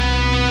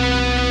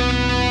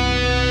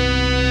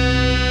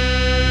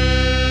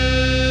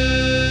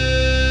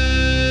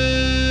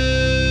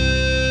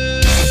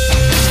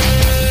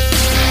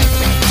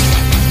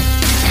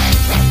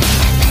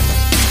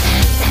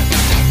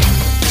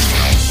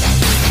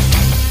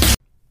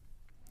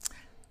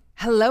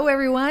Hello,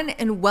 everyone,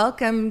 and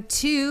welcome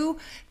to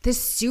the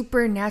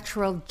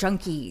Supernatural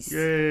Junkies.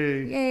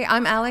 Yay. Yay.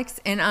 I'm Alex,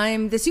 and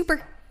I'm the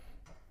super.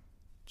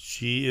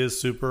 She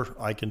is super.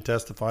 I can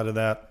testify to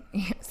that.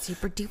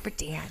 Super duper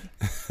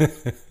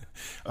dad.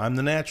 I'm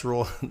the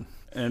natural.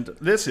 And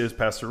this is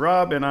Pastor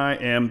Rob, and I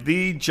am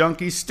the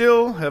junkie.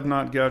 Still have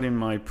not gotten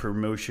my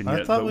promotion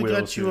yet. I thought we will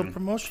got you a soon.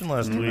 promotion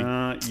last week.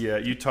 Yeah,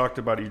 you talked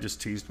about it. You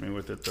just teased me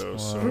with it, though.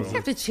 So. We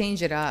have to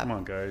change it up. Come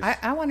on, guys.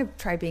 I want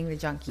to try being the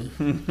junkie.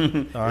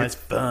 It's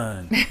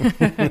fun.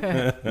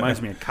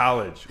 Reminds me of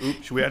college.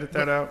 Oops, should we edit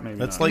that out? Maybe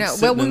That's not. like No,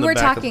 sitting well, in the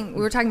back of-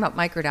 we were talking about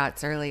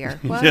microdots earlier.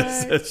 What?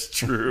 Yes, that's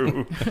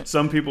true.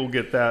 Some people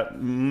get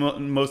that.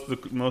 Most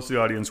of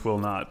the audience will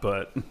not,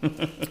 but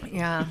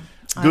Yeah.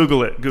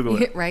 Google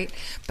it. Right?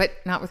 But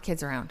not with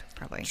kids around,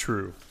 probably.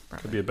 True.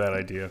 Could be a bad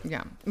idea.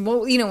 Yeah.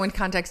 Well, in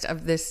context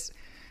of this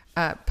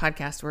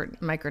podcast where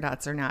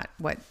microdots are not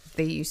what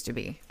they used to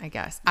be, I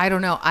guess. I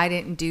don't know. I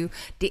didn't do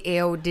the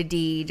L, the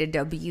D, the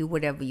W,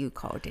 whatever you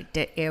called it.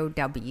 The L,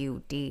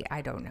 W, D.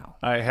 I don't know.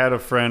 I had a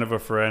friend of a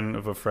friend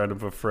of a friend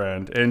of a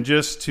friend. And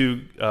just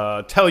to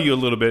tell you a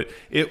little bit,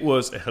 it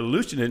was a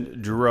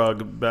hallucinant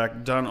drug back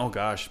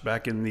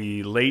in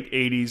the late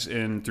 80s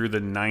and through the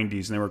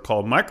 90s. And they were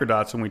called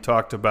microdots. And we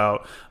talked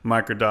about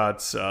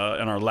microdots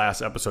in our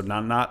last episode.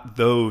 Now, not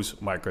those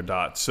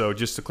microdots. So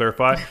just to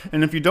clarify.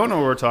 And if you don't know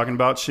what we're talking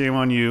about, shame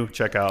on you.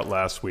 Check out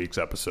last week's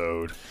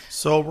episode.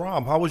 So,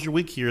 Rob, how was your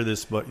week here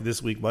this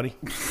week, buddy?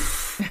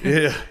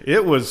 Yeah,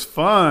 it was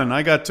fun.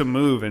 I got to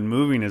move, and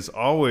moving is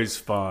always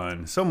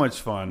fun. So much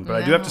fun.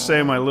 But I do have to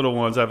say, my little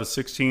ones, I have a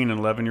 16 and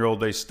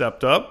 11-year-old, they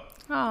stepped up.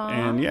 Aww.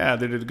 And yeah,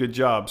 they did a good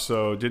job.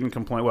 So didn't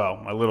complain. Well,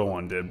 my little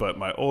one did, but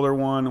my older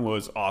one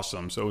was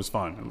awesome. So it was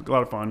fun. It was a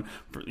lot of fun,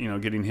 for,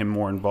 getting him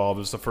more involved.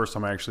 It was the first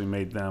time I actually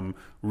made them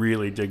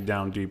really dig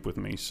down deep with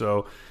me.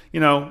 So,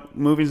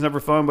 moving's never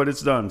fun, but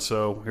it's done.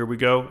 So here we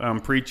go. I'm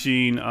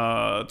preaching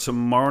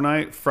tomorrow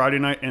night, Friday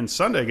night, and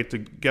Sunday. I get to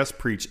guest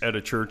preach at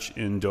a church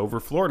in Dover,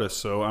 Florida.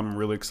 So I'm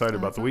really excited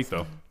about the week,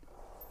 though.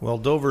 Well,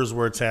 Dover is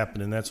where it's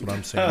happening. That's what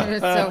I'm saying.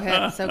 It's so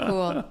hip, so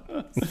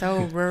cool,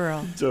 so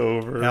rural.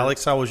 Dover.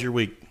 Alex, how was your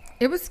week?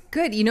 It was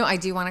good. I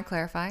do want to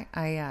clarify.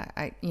 I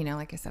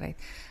like I said,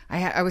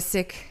 I was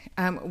sick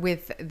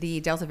with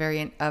the Delta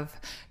variant of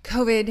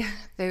COVID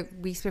the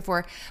weeks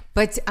before,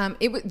 but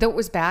though it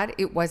was bad,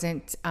 it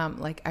wasn't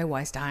like I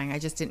was dying. I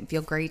just didn't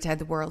feel great. I had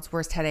the world's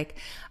worst headache.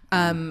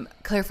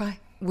 Clarify.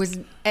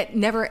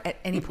 Never at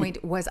any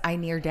point was I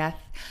near death.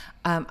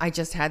 I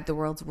just had the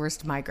world's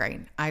worst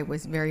migraine. I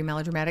was very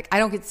melodramatic. I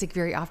don't get sick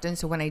very often,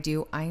 so when I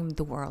do, I'm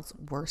the world's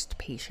worst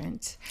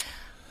patient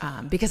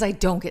because I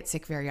don't get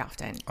sick very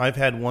often. I've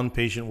had one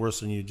patient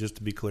worse than you, just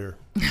to be clear.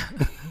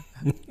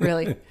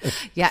 Really?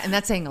 Yeah, and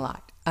that's saying a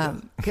lot.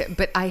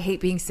 But I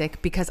hate being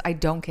sick because I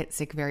don't get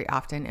sick very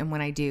often, and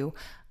when I do,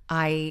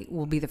 I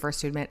will be the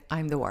first to admit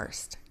I'm the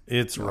worst.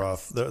 It's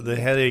rough. The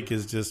headache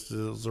is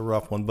a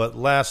rough one. But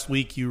last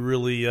week you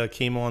really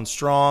came on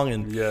strong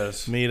and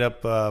made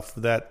up for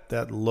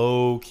that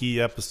low-key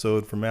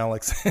episode from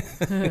Alex.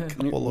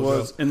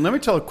 And let me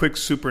tell a quick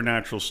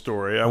supernatural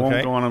story. I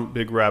won't go on a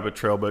big rabbit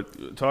trail,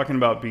 but talking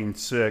about being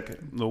sick,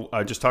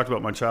 I just talked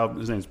about my child.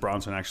 His name's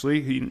Bronson,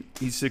 actually.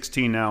 He's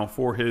 16 now.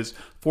 For his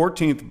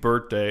 14th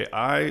birthday,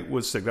 I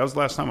was sick. That was the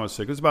last time I was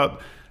sick. It was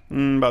about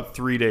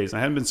 3 days. I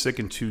hadn't been sick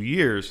in 2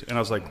 years. And I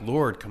was like,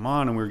 Lord, come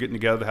on. And we were getting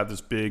together to have this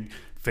big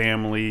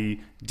family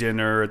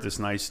dinner at this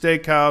nice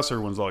steakhouse.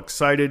 Everyone's all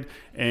excited.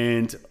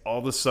 And all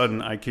of a sudden,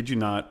 I kid you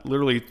not,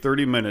 literally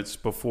 30 minutes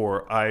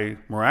before I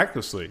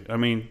miraculously,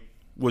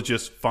 was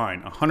just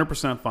fine,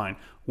 100% fine.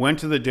 Went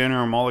to the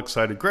dinner. I'm all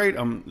excited. Great.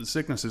 The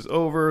sickness is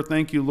over.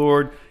 Thank you,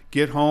 Lord.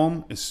 Get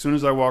home. As soon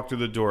as I walked through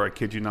the door, I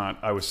kid you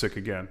not, I was sick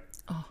again.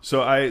 Oh.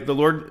 So the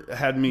Lord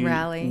had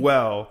me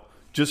well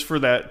just for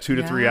that 2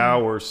 to 3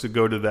 hours to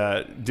go to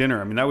that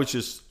dinner. That was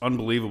just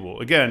unbelievable.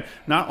 Again,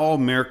 not all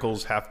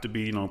miracles have to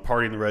be,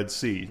 parting the Red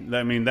Sea.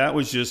 That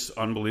was just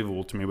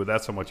unbelievable to me, but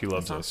that's how much he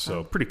loves us.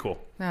 So pretty cool.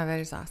 No, that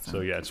is awesome. So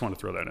yeah, I just want to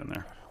throw that in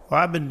there.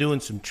 Well, I've been doing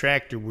some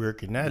tractor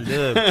work, and I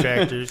love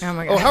tractors. Oh,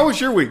 my God. Oh, how was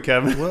your week,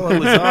 Kevin? Well, it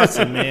was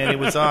awesome, man. It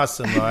was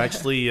awesome.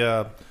 Actually,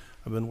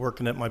 I've been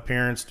working at my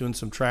parents' doing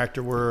some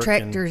tractor work.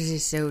 Tractors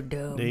is so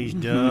dumb. They's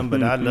dumb,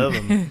 but I love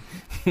them.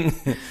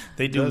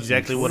 They do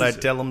exactly what I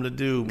tell them to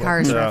do.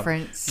 Cars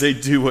reference. They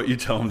do what you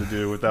tell them to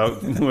do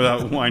without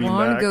whining back.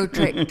 Want to go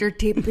tractor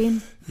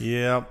tipping?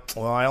 Yeah.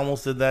 Well, I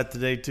almost did that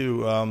today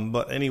too.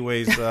 But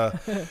anyways, I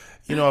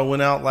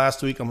went out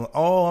last week. I'm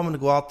going to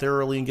go out there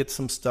early and get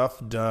some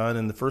stuff done.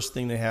 And the first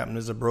thing that happened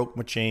is I broke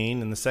my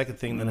chain. And the second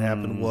thing that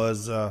happened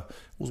was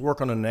work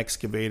on an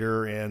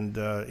excavator, and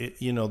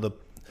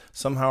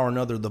somehow or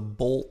another, the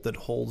bolt that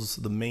holds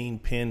the main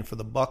pin for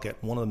the bucket,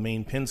 one of the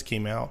main pins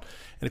came out.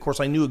 And of course,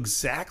 I knew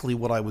exactly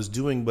what I was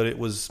doing, but it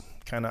was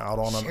kind of out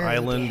on an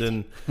island.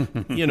 And,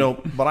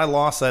 but I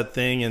lost that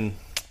thing and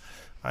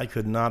I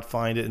could not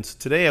find it. And so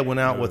today I went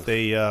out with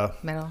a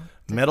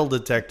metal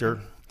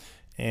detector.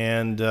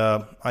 And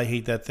I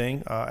hate that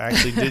thing. I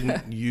actually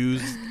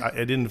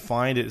I didn't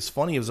find it. It's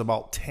funny, it was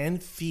about 10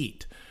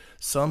 feet.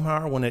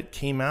 somehow when it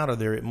came out of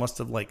there, it must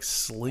have like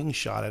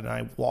slingshotted. And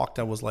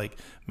I was like,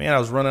 man, I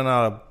was running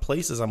out of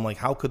places. I'm like,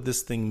 how could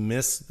this thing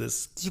miss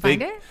this? Did you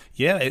find it?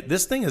 Yeah,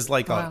 this thing is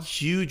like a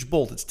huge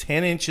bolt. It's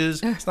 10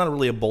 inches. It's not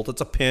really a bolt.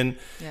 It's a pin.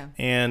 Yeah.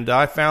 And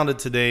I found it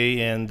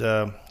today. And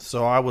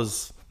so I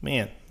was,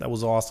 man, that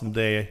was an awesome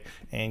day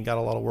and got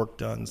a lot of work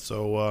done.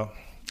 So are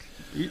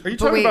you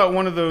talking about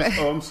one of those?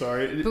 Oh, I'm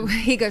sorry. But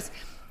he goes,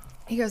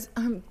 he's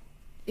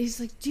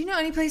like, do you know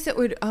any place that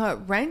would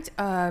rent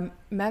a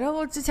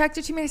metal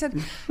detector to me? I said,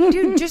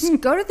 dude,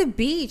 just go to the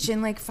beach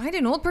and like find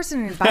an old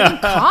person and buy them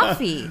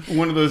coffee.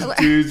 One of those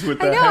dudes with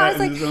the hat. I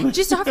was like,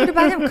 just offer to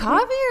buy them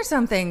coffee or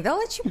something. They'll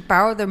let you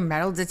borrow their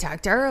metal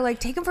detector, or like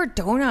take them for a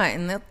donut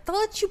and they'll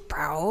let you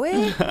borrow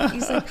it.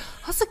 He's like,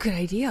 that's a good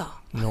idea.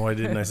 No, I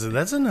didn't. I said,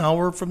 that's an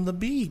hour from the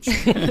beach.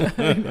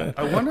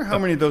 I wonder how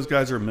many of those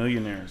guys are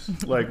millionaires.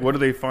 Like, what do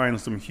they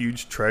find? Some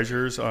huge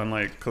treasures on,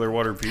 like,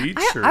 Clearwater Beach?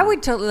 I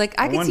would totally, like,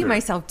 I could see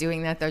myself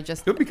doing that, though.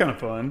 It would be kind of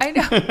fun. I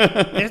know.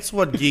 It's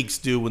what geeks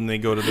do when they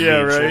go to the beach.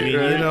 Right, I mean,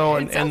 right. You know,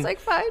 it sounds like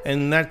fun.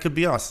 And that could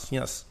be us,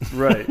 yes.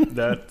 Right.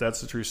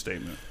 That's a true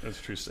statement. That's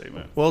a true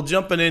statement. Well,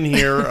 jumping in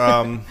here,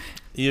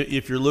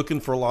 if you're looking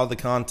for a lot of the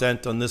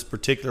content on this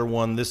particular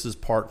one, this is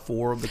part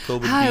 4 of the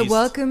COVID Hi, Beast.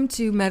 welcome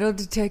to Metal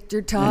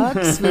Detector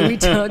Talks, where we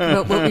talk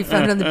about what we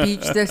found on the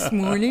beach this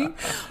morning.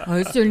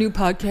 It's our new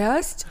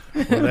podcast.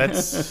 Well,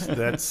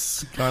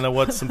 that's kind of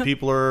what some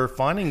people are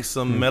finding.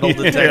 Some metal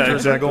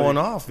detectors are going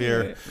off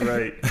here,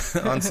 right,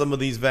 on some of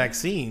these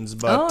vaccines.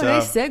 But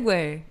nice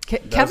segue.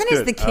 Kevin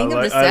is the king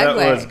of the segue. That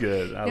was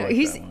good. I like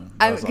that one.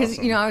 Because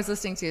awesome. I was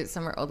listening to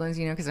some of our old ones,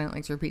 because I don't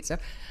like to repeat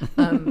stuff.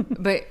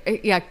 But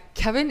yeah,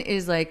 Kevin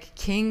is like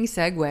king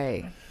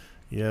segue.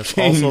 Yes,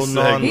 king also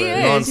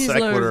non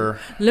sequitur.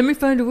 Like, let me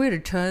find a way to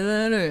tie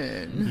that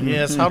in.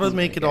 Yes, how to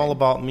make it all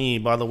about me.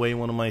 By the way,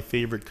 one of my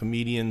favorite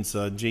comedians,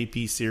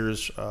 JP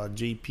Sears,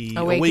 JP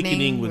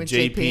Awakening with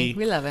JP.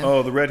 We love him.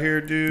 Oh, the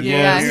red-haired dude.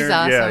 Yeah, he's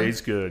awesome. Yeah,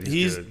 he's good.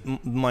 He's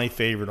my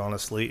favorite,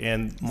 honestly.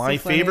 And my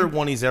favorite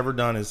one he's ever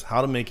done is How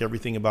to Make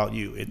Everything About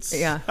You. It's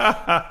you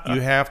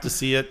have to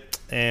see it.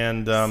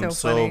 And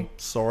so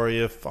sorry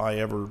if I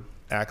ever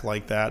act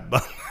like that,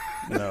 but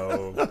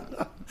no,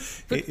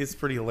 it's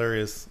pretty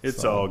hilarious.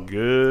 It's all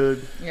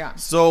good. Yeah.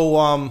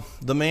 So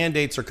the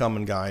mandates are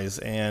coming, guys,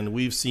 and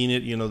we've seen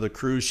it. The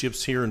cruise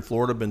ships here in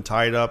Florida have been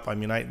tied up. I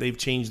mean, they've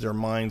changed their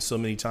minds so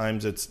many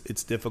times.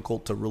 It's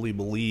difficult to really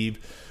believe.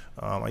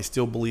 I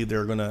still believe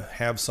they're going to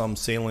have some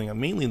sailing.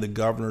 Mainly the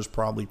governor's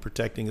probably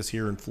protecting us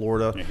here in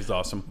Florida. Yeah, he's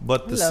awesome.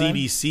 But the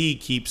CDC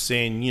keeps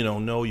saying,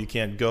 no, you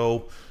can't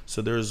go.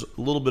 So there's a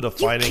little bit of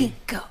fighting. You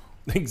can't go.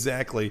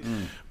 Exactly.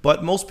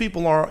 But most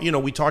people are,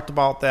 we talked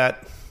about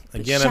that.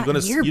 Again, I'm going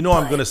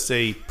to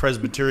say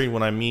Presbyterian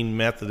when I mean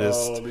Methodist.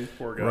 Oh, these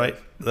poor guys. Right?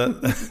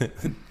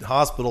 The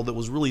hospital that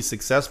was really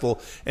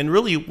successful. And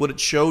really what it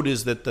showed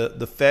is that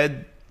the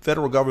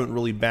federal government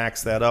really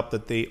backs that up,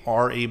 that they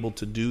are able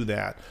to do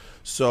that.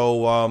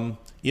 So,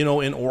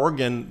 in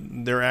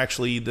Oregon, they're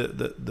actually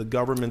the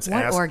government's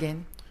What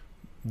Oregon?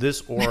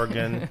 This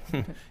Oregon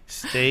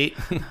state.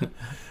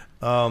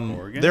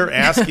 Oregon? They're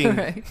asking,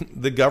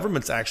 Right. The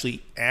government's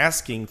actually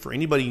asking for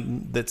anybody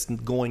that's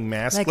going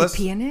maskless. Like a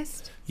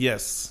pianist?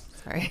 Yes.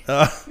 Sorry.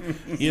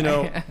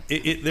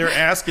 They're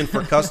asking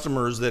for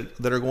customers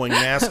that are going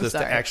maskless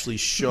to actually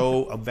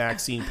show a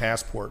vaccine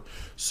passport.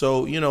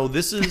 So,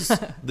 this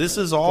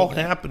is all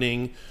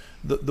happening.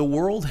 The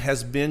world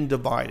has been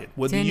divided,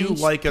 whether you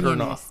like it or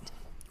not.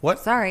 What?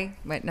 Sorry,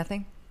 what?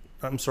 Nothing.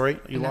 I'm sorry.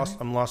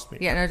 Lost me.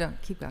 Yeah, no,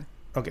 don't keep going.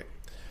 Okay.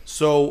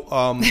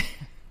 So,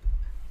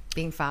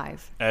 being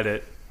 5.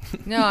 Edit.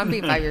 No, I'm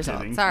being 5 years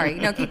old. Sorry.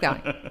 No, keep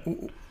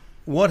going.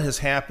 What has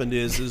happened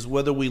is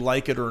whether we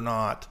like it or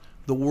not,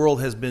 the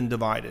world has been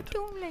divided.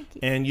 Don't like it.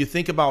 And you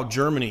think about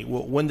Germany.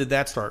 Well, when did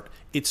that start?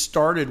 It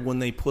started when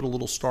they put a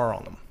little star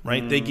on them,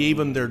 right? They gave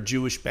them their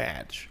Jewish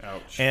badge.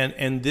 Ouch.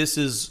 And this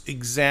is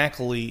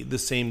exactly the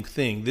same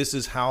thing. This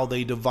is how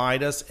they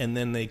divide us and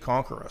then they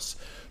conquer us.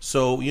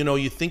 So,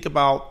 you think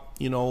about,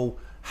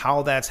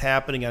 how that's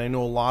happening. And I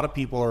know a lot of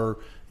people are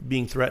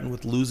being threatened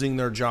with losing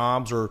their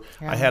jobs. Or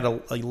I had a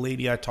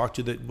lady I talked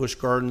to at Busch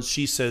Gardens.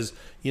 She says,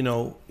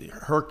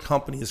 her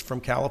company is from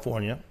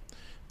California.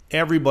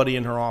 Everybody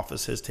in her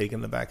office has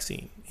taken the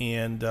vaccine.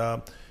 And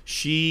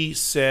she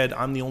said,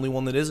 I'm the only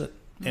one that isn't.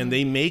 And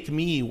they make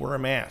me wear a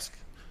mask.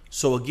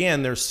 So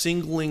again, they're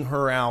singling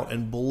her out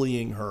and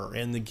bullying her.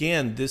 And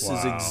again, this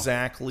is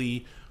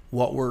exactly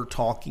what we're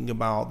talking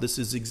about. This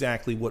is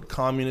exactly what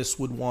communists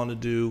would want to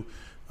do.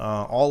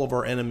 All of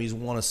our enemies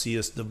want to see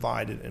us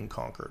divided and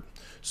conquered.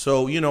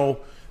 So,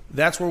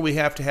 that's where we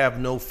have to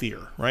have no fear.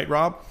 Right,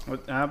 Rob?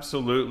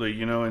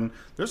 Absolutely. And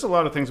there's a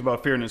lot of things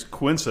about fear, and it's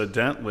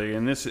coincidentally,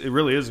 and it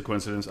really is a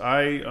coincidence.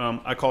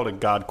 I call it a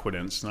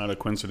godquidence, not a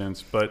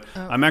coincidence. But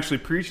I'm actually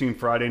preaching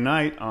Friday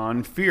night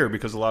on fear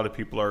because a lot of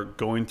people are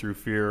going through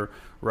fear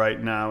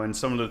right now. And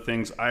some of the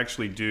things I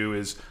actually do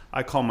is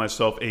I call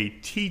myself a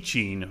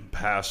teaching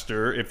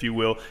pastor, if you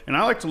will. And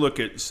I like to look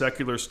at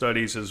secular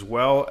studies as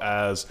well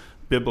as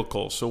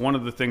biblical. So one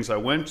of the things I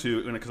went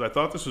to, because I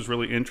thought this was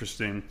really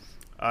interesting,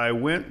 I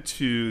went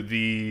to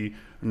the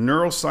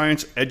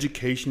Neuroscience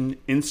Education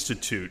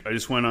Institute. I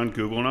just went on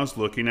Google and I was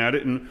looking at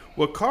it, and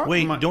what caught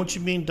don't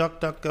you mean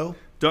DuckDuckGo?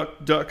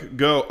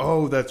 DuckDuckGo.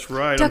 Oh, that's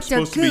right. Duck, I'm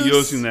supposed duck, to be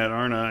goose. using that,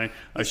 aren't I?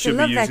 I should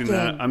be using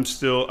that. I'm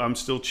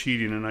still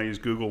cheating, and I use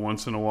Google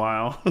once in a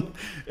while.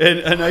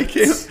 and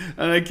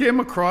I came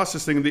across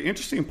this thing. The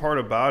interesting part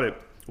about it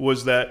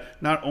was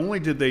that not only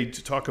did they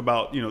talk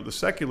about the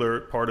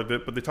secular part of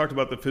it, but they talked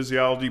about the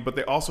physiology, but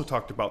they also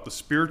talked about the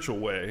spiritual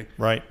way.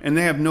 Right. And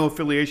they have no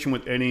affiliation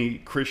with any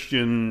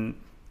Christian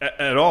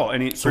at all,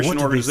 any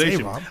Christian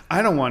organization. Rob?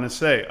 I don't want to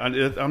say.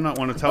 I'm not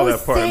want to tell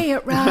that part. Say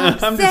it, Rob.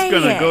 I'm just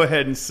going to go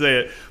ahead and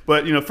say it.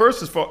 But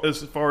first, as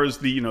far as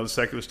the the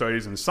secular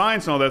studies and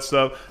science and all that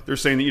stuff, they're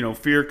saying that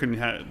fear can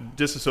have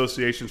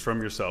disassociations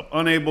from yourself,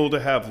 unable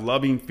to have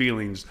loving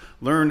feelings,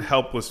 learn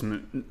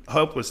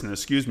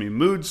helplessness,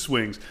 mood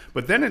swings.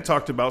 But then it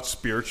talked about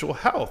spiritual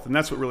health, and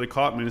that's what really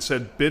caught me. It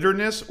said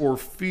bitterness or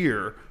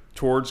fear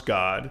towards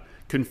God,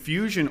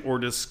 confusion or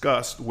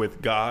disgust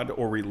with God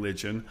or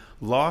religion,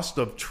 loss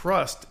of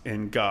trust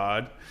in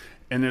God,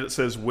 and then it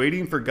says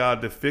waiting for God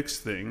to fix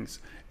things,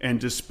 and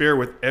despair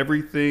with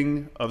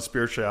everything of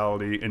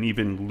spirituality, and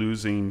even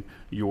losing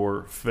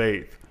your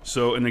faith.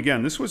 So, and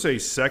again, this was a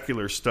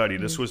secular study.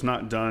 This was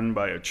not done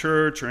by a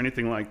church or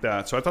anything like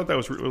that. So I thought that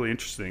was really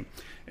interesting.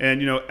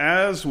 And,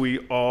 as we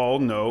all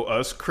know,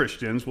 us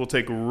Christians, we'll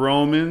take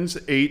Romans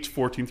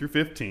 8:14 through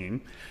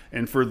 15.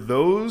 And for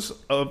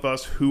those of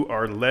us who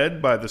are led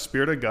by the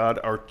Spirit of God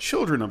are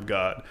children of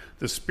God.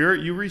 The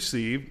Spirit you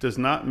receive does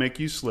not make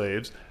you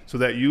slaves so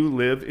that you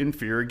live in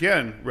fear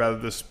again. Rather,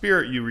 the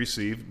Spirit you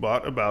received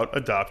brought about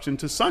adoption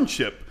to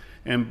sonship.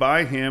 And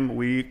by him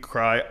we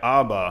cry,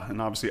 Abba.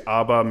 And obviously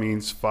Abba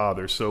means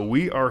father. So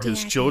we are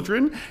his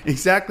children.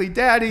 Exactly.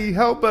 Daddy,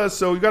 help us.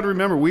 So you got to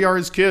remember, we are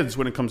his kids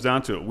when it comes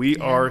down to it. We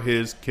are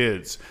his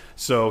kids.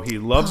 So he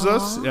loves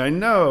us. I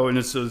know. And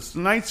it's a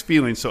nice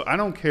feeling. So I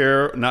don't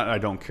care. I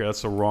don't care.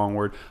 That's the wrong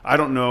word. I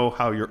don't know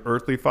how your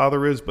earthly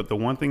father is. But the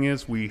one thing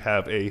is we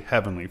have a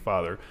heavenly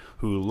father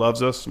who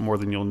loves us more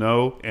than you'll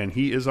know, and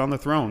he is on the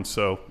throne.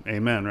 So,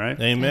 amen,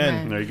 right?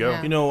 Amen. There you go.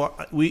 Yeah.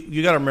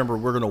 You got to remember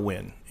we're going to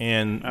win,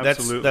 and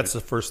that's the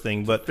first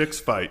thing. But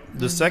fixed fight.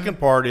 The second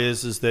part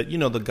is that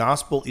the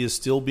gospel is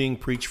still being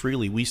preached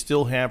freely. We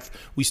still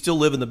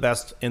live in the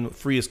best and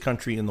freest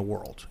country in the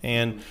world,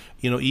 and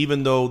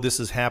even though this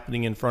is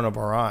happening in front of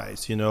our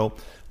eyes,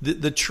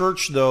 the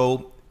church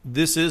though.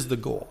 This is the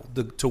goal,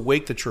 to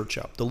wake the church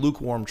up, the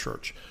lukewarm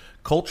church.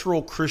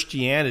 Cultural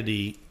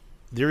Christianity,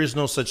 there is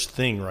no such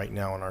thing right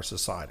now in our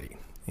society.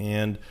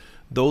 And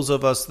those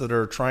of us that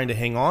are trying to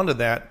hang on to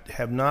that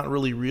have not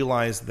really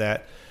realized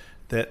that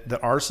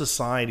our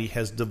society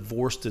has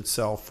divorced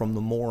itself from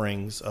the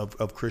moorings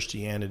of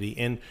Christianity,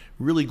 and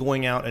really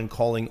going out and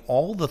calling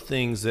all the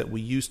things that we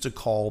used to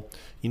call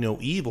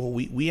evil,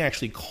 we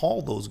actually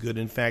call those good.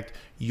 In fact,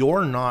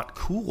 you're not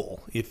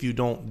cool if you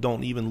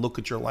don't even look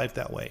at your life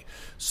that way.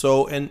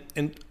 So and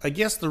I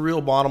guess the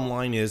real bottom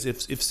line is,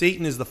 if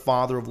Satan is the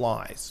father of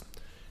lies,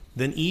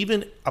 then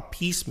even a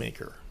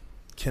peacemaker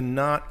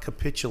cannot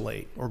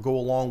capitulate or go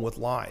along with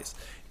lies.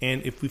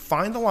 And if we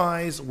find the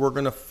lies, we're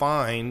going to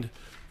find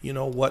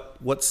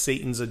what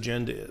Satan's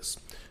agenda is.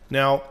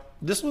 Now,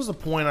 this was a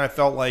point I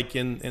felt like,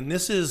 and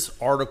this is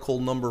article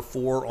number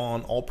 4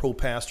 on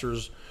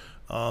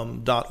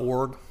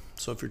allpropastors.org.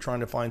 So if you're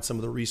trying to find some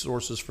of the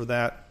resources for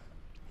that.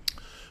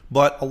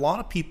 But a lot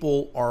of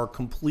people are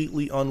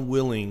completely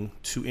unwilling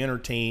to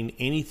entertain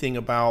anything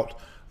about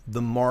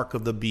the mark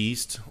of the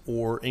beast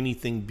or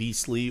anything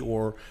beastly,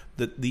 or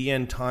the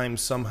end times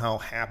somehow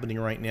happening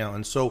right now.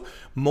 And so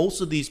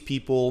most of these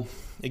people,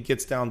 it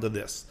gets down to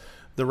this.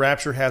 The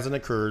rapture hasn't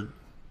occurred,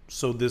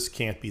 so this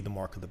can't be the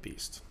mark of the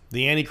beast.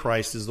 The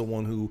Antichrist is the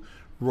one who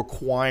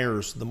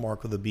requires the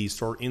mark of the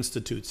beast or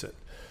institutes it.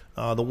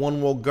 The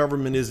one world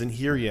government isn't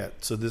here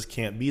yet, so this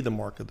can't be the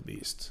mark of the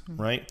beast,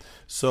 right?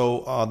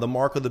 So the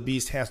mark of the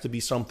beast has to be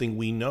something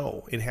we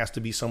know. It has to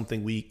be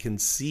something we can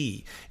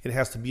see. It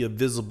has to be a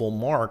visible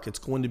mark. It's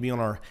going to be on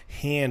our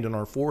hand and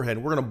our forehead.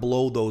 We're going to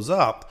blow those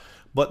up,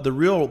 but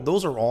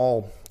those are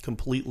all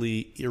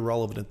completely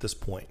irrelevant at this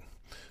point.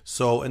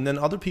 So, and then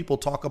other people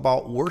talk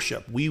about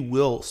worship. We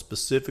will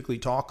specifically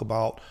talk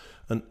about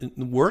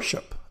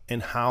worship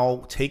and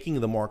how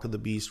taking the mark of the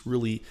beast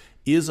really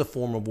is a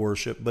form of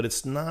worship, but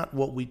it's not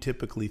what we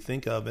typically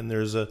think of. And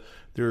there's a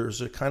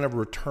kind of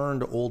return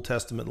to Old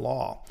Testament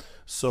law.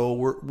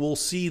 So we'll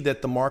see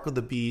that the mark of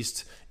the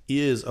beast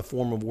is a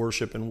form of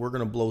worship, and we're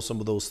going to blow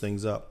some of those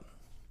things up.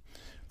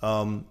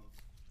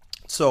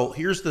 So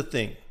here's the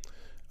thing.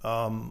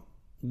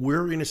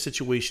 We're in a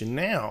situation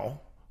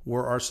now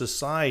where our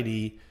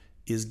society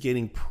is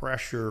getting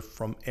pressure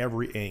from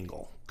every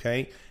angle,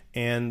 okay?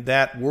 And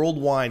that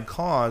worldwide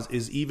cause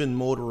is even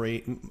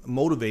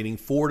motivating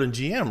Ford and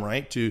GM,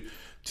 right, to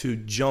to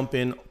jump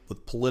in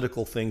with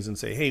political things and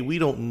say, hey, we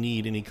don't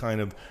need any kind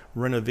of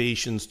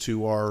renovations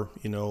to our,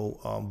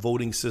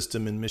 voting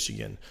system in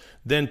Michigan.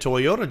 Then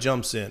Toyota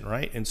jumps in,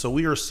 right? And so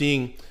we are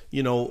seeing,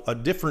 a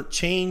different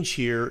change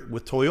here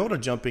with Toyota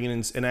jumping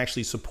in and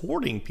actually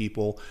supporting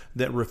people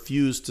that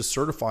refuse to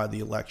certify the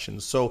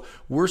elections. So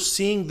we're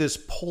seeing this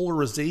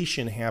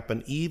polarization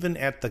happen even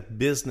at the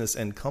business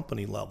and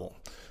company level.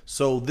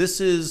 So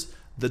this is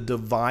the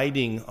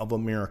dividing of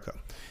America.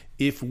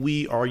 If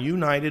we are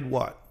united,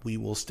 what? We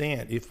will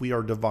stand. If we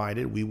are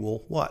divided, we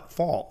will what?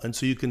 Fall. And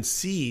so you can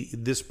see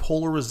this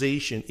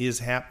polarization is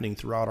happening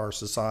throughout our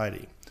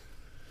society.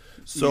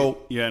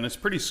 So yeah, and it's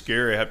pretty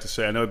scary, I have to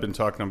say. I know I've been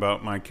talking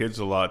about my kids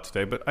a lot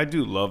today, but I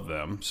do love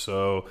them.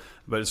 So,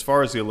 but as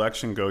far as the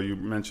election go, you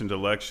mentioned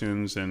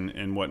elections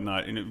and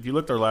whatnot. And if you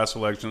looked at our last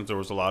elections, there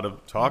was a lot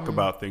of talk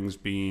about things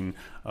being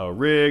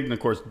rigged, and of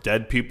course,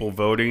 dead people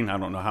voting. I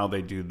don't know how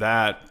they do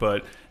that,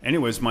 but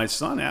anyways, my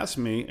son asked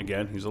me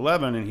again. He's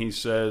 11, and he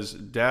says,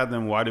 "Dad,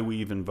 then why do we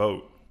even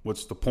vote?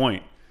 What's the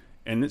point?"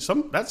 And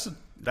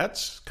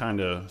that's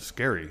kind of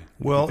scary.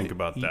 Well, think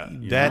about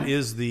that. That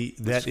is the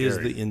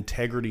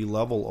integrity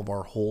level of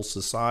our whole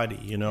society.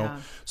 Yeah.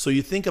 So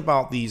you think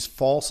about these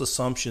false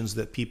assumptions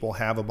that people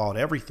have about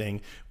everything.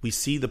 We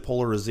see the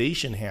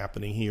polarization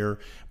happening here,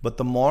 but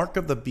the mark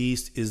of the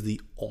beast is the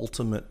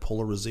ultimate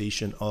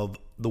polarization of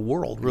the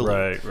world,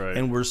 really. Right.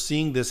 And we're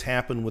seeing this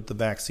happen with the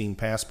vaccine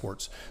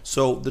passports.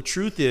 So the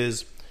truth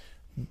is,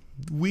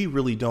 we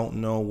really don't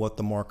know what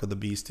the mark of the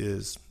beast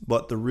is,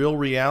 but the real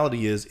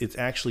reality is it's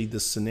actually the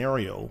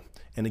scenario.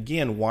 And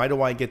again, why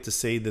do I get to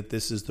say that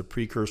this is the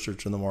precursor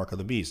to the mark of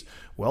the beast?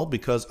 Well,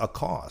 because a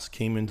cause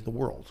came into the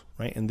world,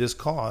 right? And this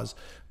cause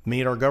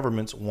made our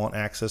governments want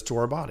access to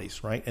our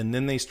bodies, right? And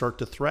then they start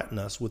to threaten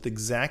us with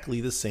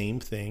exactly the same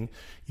thing.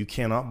 You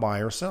cannot buy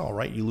or sell,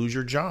 right? You lose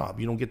your job.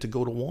 You don't get to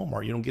go to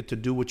Walmart. You don't get to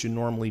do what you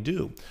normally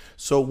do.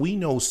 So we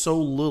know so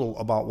little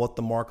about what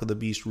the mark of the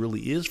beast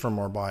really is from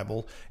our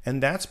Bible,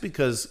 and that's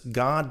because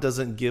God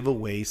doesn't give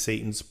away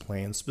Satan's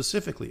plan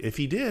specifically. If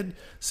he did,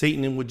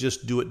 Satan would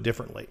just do it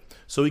differently.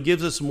 So he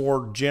gives us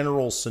more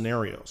general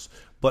scenarios.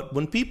 But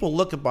when people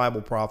look at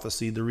Bible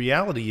prophecy, the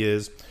reality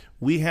is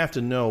we have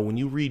to know, when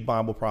you read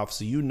Bible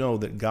prophecy, you know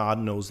that God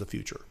knows the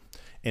future.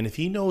 And if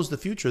he knows the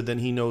future, then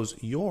he knows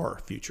your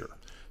future.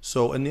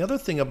 So, and the other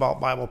thing about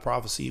Bible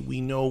prophecy,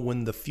 we know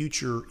when the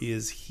future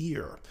is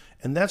here.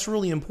 And that's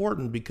really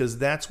important because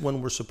that's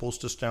when we're supposed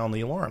to sound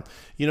the alarm.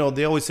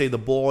 They always say the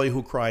boy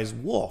who cries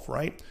wolf,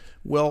 right?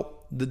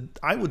 Well,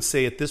 I would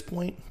say at this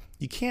point,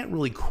 you can't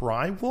really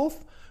cry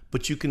wolf,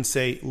 but you can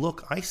say,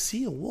 look, I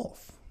see a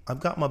wolf.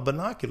 I've got my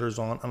binoculars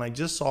on, and I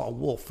just saw a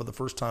wolf for the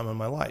first time in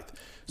my life.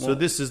 So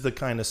this is the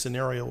kind of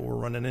scenario we're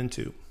running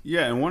into.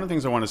 Yeah, and one of the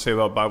things I want to say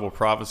about Bible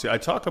prophecy, I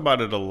talk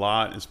about it a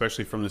lot,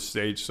 especially from the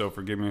stage, so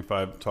forgive me if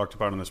I've talked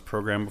about it on this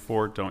program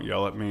before. Don't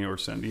yell at me or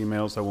send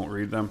emails. I won't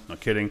read them. No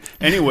kidding.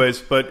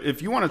 Anyways, but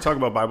if you want to talk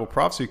about Bible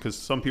prophecy, because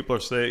some people are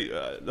saying,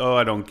 oh,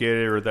 I don't get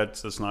it, or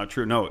that's not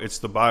true. No, it's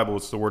the Bible.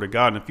 It's the Word of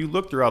God. And if you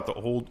look throughout the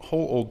whole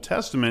Old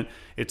Testament,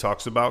 it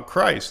talks about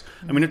Christ.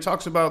 I mean, it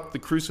talks about the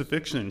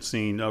crucifixion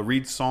scene.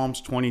 Read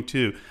Psalms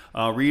 22.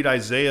 Read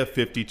Isaiah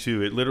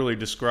 52. It literally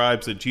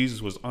describes that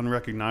Jesus was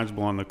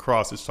unrecognizable on the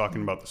cross. It's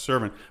talking about the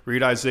servant.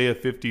 Read Isaiah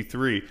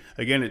 53.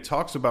 Again, it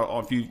talks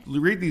about, if you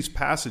read these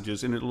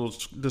passages, and it will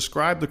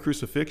describe the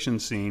crucifixion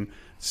scene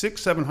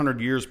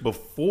 600-700 years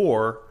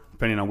before,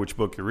 depending on which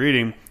book you're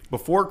reading,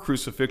 before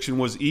crucifixion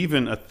was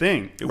even a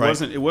thing. It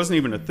wasn't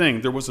even a thing.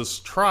 There was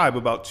a tribe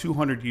about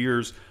 200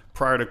 years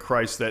prior to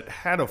Christ that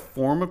had a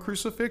form of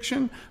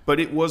crucifixion, but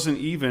it wasn't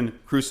even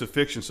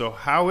crucifixion. So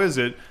how is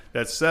it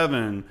that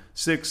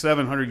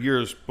 700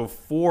 years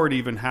before it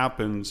even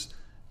happens,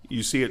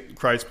 you see it,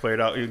 Christ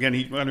played out?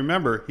 Again,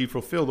 remember, he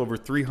fulfilled over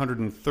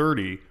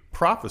 330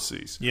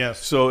 prophecies.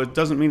 Yes. So it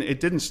doesn't mean it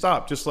didn't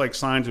stop, just like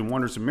signs and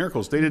wonders and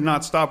miracles. They did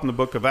not stop in the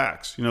book of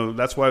Acts.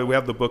 That's why we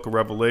have the book of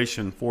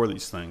Revelation for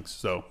these things.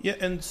 So yeah,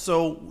 and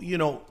so,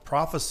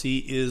 prophecy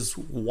is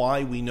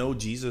why we know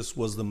Jesus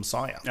was the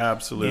Messiah.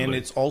 Absolutely. And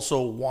it's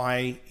also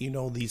why,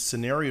 these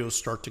scenarios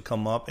start to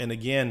come up. And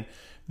again,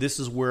 this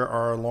is where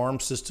our alarm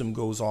system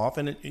goes off.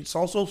 And it's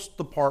also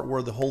the part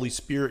where the Holy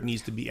Spirit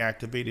needs to be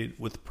activated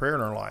with prayer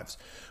in our lives.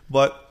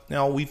 But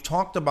now we've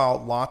talked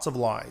about lots of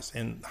lies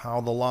and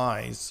how the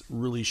lies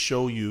really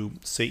show you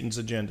Satan's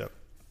agenda.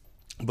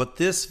 But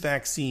this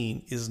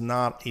vaccine is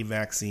not a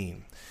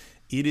vaccine.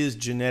 It is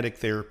genetic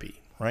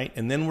therapy, right?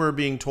 And then we're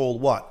being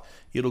told what?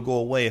 It'll go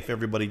away if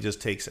everybody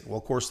just takes it. Well,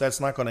 of course, that's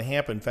not going to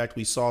happen. In fact,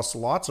 we saw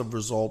lots of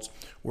results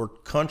where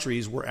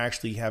countries were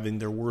actually having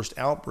their worst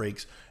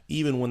outbreaks,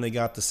 even when they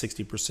got to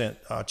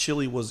 60%.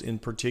 Chile was in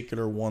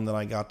particular one that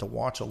I got to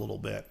watch a little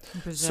bit.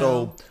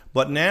 Brazil.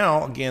 But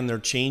now, again, they're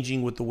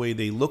changing with the way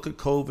they look at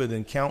COVID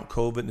and count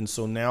COVID. And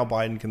so now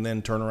Biden can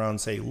then turn around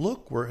and say,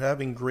 look, we're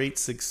having great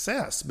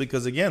success.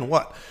 Because again,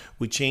 what?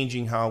 We're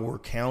changing how we're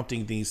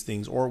counting these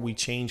things, or we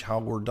change how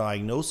we're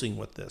diagnosing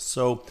with this.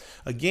 So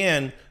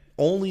again,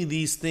 only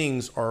these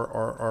things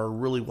are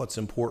really what's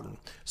important.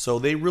 So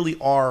they really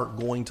are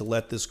going to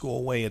let this go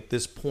away at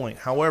this point.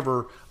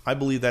 However, I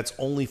believe that's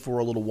only for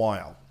a little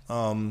while.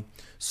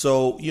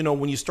 So,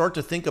 when you start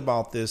to think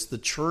about this, the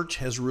church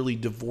has really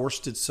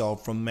divorced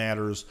itself from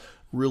matters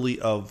really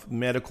of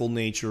medical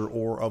nature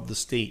or of the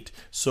state.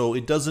 So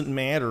it doesn't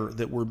matter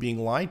that we're being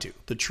lied to.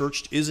 The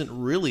church isn't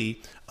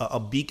really a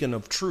beacon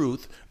of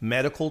truth,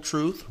 medical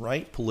truth,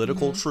 right?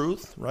 Political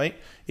truth, right?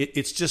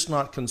 It's just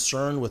not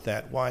concerned with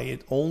that. Why?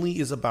 It only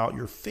is about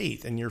your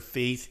faith, and your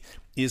faith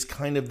is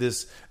kind of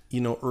this,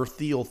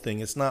 earthial thing.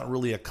 It's not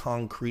really a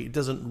concrete, it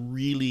doesn't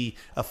really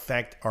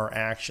affect our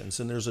actions,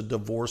 and there's a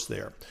divorce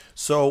there.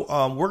 So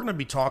we're going to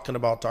be talking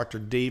about Dr.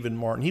 David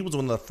Martin. He was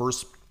one of the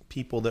first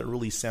people that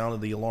really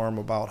sounded the alarm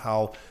about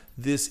how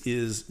this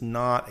is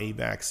not a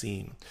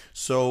vaccine.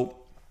 So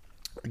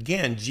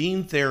again,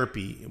 gene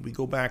therapy, we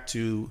go back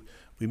to,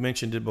 we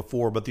mentioned it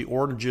before, but the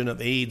Origin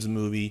of AIDS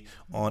movie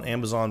on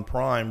Amazon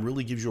Prime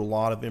really gives you a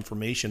lot of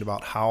information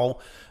about how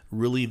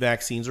really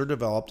vaccines are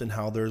developed and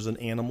how there's an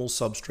animal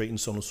substrate and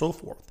so on and so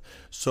forth.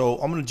 So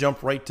I'm going to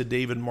jump right to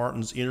David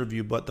Martin's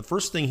interview, but the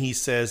first thing he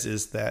says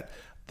is that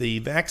the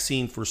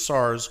vaccine for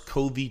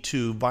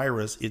SARS-CoV-2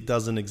 virus, it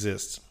doesn't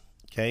exist.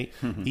 Okay,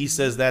 he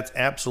says that's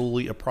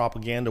absolutely a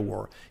propaganda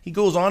war. He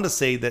goes on to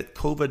say that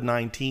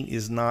COVID-19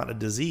 is not a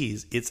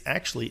disease. It's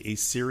actually a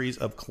series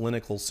of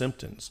clinical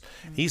symptoms.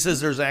 He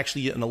says there's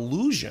actually an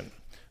illusion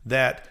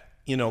that,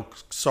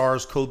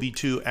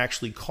 SARS-CoV-2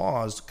 actually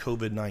caused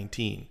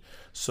COVID-19.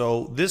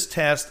 So this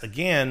test,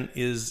 again,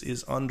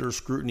 is under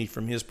scrutiny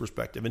from his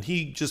perspective. And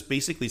he just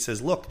basically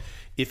says, look,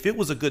 if it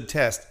was a good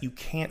test, you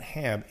can't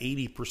have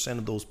 80%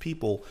 of those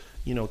people,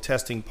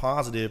 testing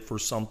positive for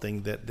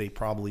something that they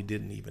probably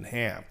didn't even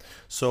have.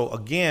 So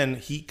again,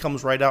 he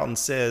comes right out and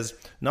says,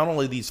 not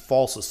only these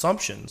false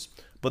assumptions,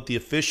 but the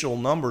official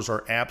numbers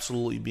are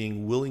absolutely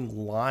being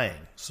willing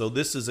lying. So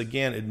this is,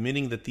 again,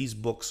 admitting that these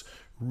books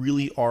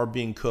really are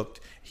being cooked.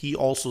 He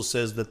also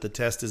says that the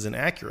test is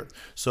inaccurate.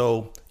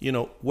 So,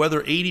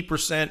 whether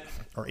 80%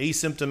 are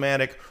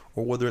asymptomatic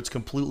or whether it's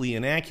completely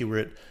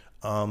inaccurate,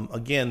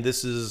 again,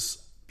 this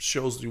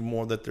shows you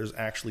more that there's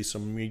actually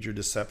some major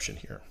deception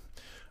here.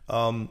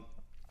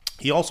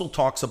 He also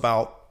talks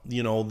about,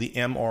 the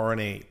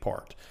mRNA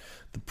part.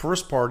 The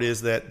first part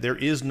is that there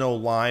is no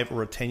live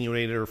or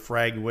attenuated or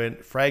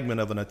fragment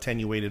of an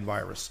attenuated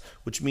virus,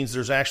 which means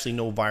there's actually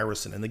no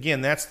virus in it. And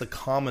again, that's the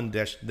common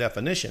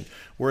definition,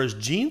 whereas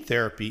gene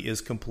therapy is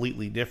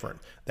completely different.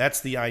 That's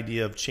the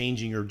idea of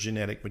changing your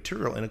genetic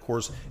material. And of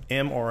course,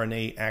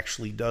 mRNA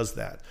actually does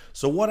that.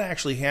 So what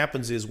actually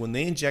happens is when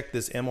they inject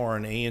this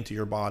mRNA into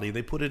your body,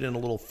 they put it in a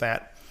little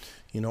fat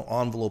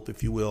envelope,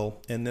 if you will,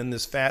 and then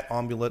this fat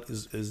omelet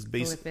is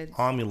based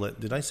omelet.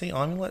 Did I say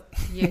omelet?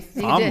 Yes,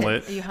 you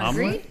omelet. Did. Are you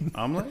hungry?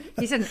 Omelet?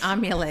 He said an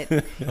omelet.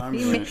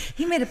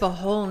 He made up a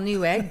whole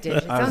new egg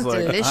dish. It sounds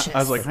delicious. I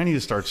was like, I need to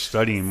start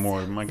studying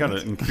more. I got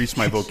to increase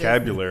my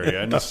vocabulary.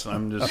 I don't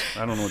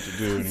know what to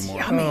do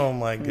anymore. Yummy. Oh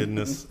my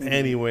goodness.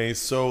 Anyway,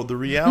 so the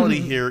reality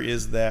here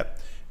is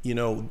that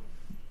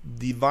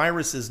the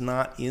virus is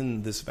not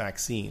in this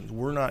vaccine.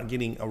 We're not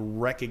getting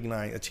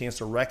a chance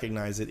to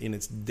recognize it in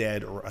its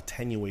dead or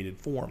attenuated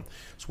form.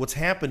 So what's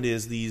happened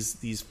is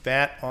these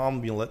fat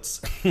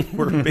omelettes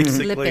were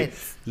basically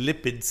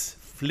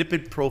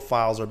lipid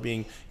profiles are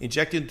being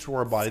injected into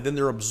our body. Then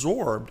they're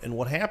absorbed, and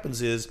what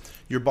happens is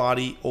your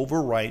body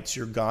overwrites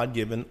your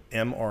God-given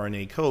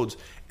mRNA codes.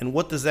 And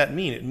what does that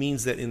mean? It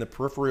means that in the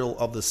peripheral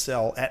of the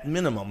cell, at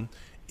minimum,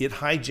 it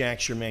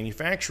hijacks your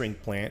manufacturing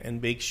plant and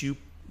makes you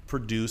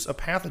produce a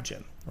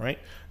pathogen, right?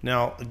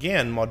 Now,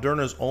 again,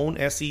 Moderna's own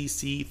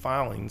SEC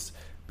filings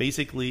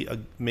basically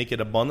make it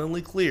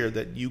abundantly clear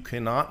that you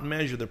cannot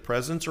measure the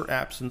presence or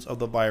absence of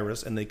the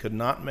virus, and they could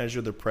not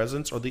measure the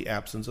presence or the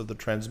absence of the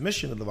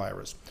transmission of the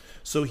virus.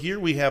 So here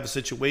we have a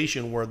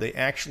situation where they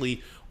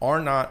actually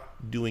are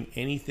not doing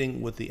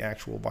anything with the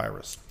actual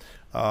virus.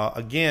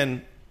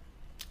 Again,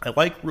 I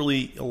like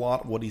really a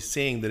lot what he's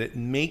saying, that it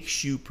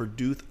makes you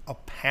produce a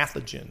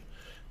pathogen.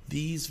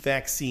 These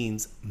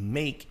vaccines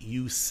make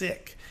you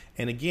sick.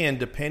 And again,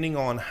 depending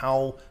on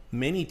how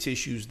many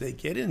tissues they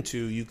get into,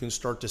 you can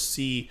start to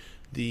see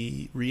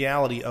the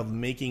reality of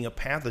making a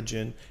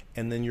pathogen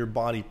and then your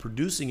body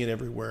producing it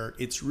everywhere.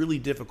 It's really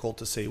difficult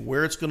to say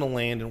where it's going to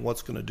land and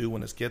what's going to do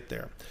when it's get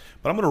there.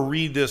 But I'm going to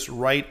read this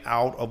right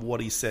out of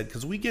what he said,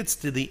 because when we get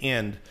to the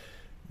end,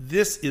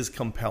 this is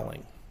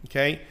compelling.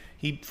 Okay?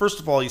 First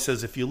of all, he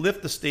says, if you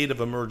lift the state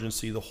of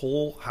emergency, the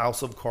whole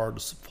house of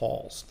cards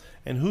falls.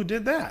 And who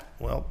did that?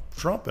 Well,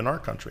 Trump in our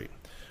country.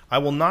 I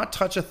will not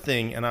touch a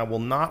thing, and I will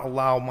not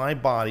allow my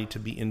body to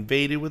be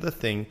invaded with a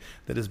thing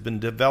that has been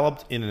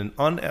developed in an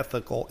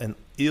unethical and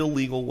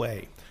illegal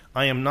way.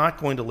 I am not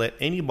going to let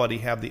anybody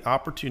have the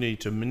opportunity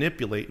to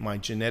manipulate my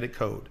genetic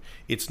code.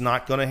 It's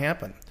not going to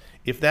happen.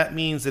 If that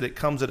means that it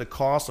comes at a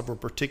cost of a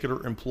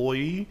particular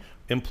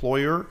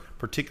employer,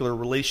 particular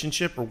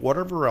relationship, or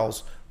whatever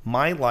else,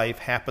 my life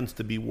happens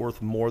to be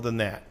worth more than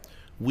that.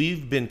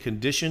 We've been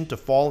conditioned to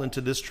fall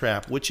into this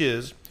trap, which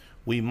is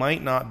We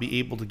might not be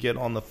able to get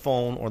on the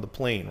phone or the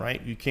plane,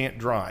 right? You can't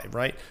drive,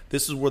 right?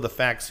 This is where the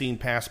vaccine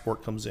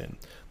passport comes in.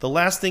 The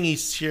last thing he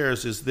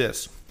shares is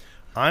this: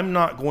 I'm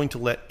not going to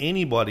let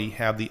anybody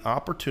have the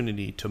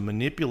opportunity to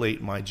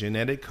manipulate my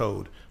genetic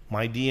code,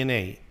 my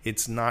DNA.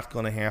 It's not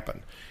going to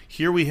happen.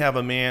 Here we have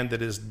a man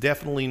that is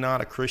definitely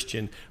not a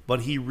Christian,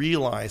 but he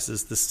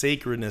realizes the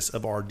sacredness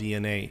of our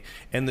DNA.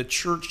 And the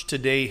church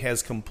today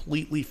has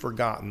completely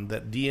forgotten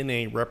that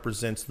DNA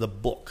represents the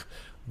book,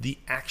 the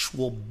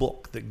actual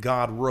book that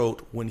God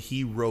wrote when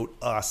he wrote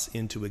us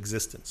into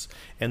existence.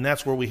 And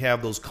that's where we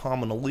have those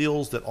common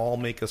alleles that all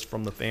make us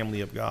from the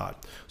family of God.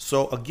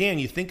 So again,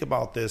 you think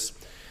about this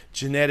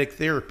genetic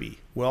therapy.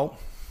 Well,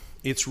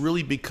 it's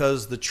really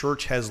because the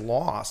church has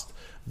lost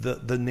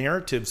the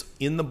narratives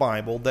in the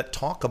Bible that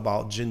talk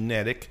about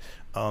genetic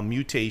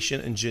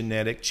mutation and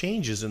genetic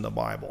changes in the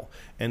Bible.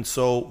 And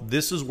so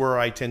this is where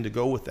I tend to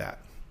go with that.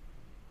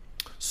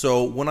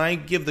 So when I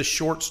give the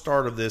short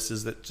start of this,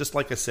 is that, just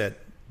like I said,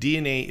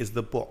 DNA is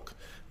the book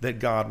that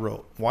God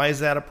wrote. Why is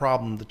that a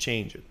problem to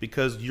change it?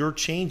 Because you're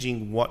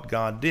changing what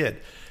God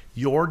did.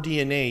 Your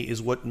DNA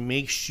is what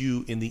makes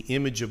you in the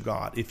image of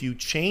God. If you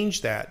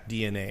change that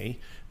DNA,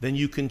 then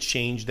you can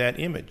change that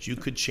image. You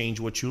could change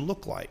what you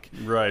look like.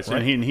 Right. So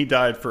he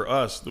died for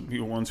us,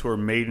 the ones who are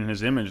made in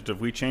his image. If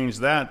we change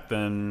that,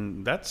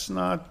 then that's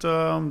not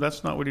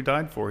what he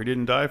died for. He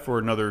didn't die for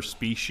another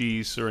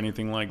species or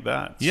anything like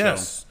that.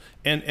 Yes. So.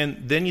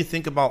 And then you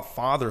think about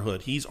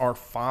fatherhood. He's our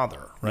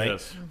father, right?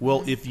 Yes.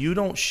 Well, if you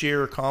don't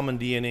share common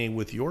DNA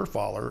with your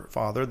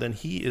father, then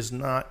he is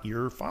not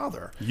your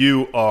father.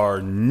 You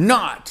are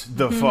not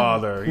the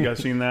father. You guys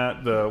seen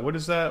that? What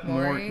is that?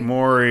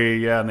 Maury.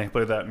 Yeah, and they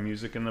play that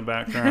music in the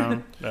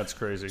background. That's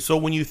crazy. So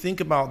when you think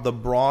about the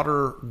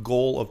broader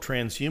goal of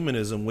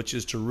transhumanism, which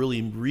is to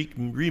really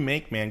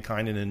remake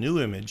mankind in a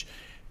new image,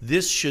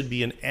 this should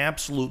be an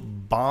absolute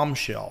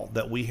bombshell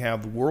that we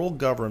have world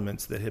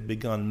governments that have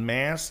begun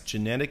mass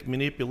genetic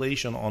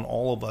manipulation on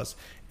all of us,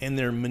 and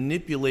they're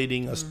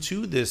manipulating us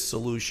to this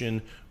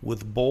solution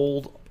with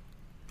bold,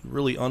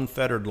 really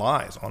unfettered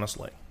lies,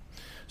 honestly.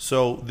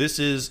 So this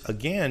is,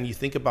 again, you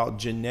think about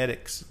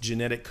genetics,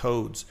 genetic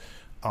codes.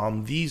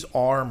 These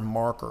are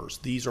markers.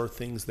 These are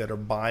things that are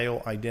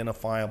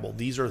bio-identifiable.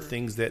 These are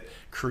things that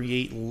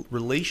create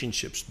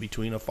relationships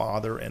between a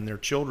father and their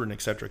children,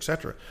 et cetera, et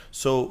cetera.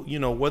 So,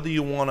 whether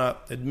you want to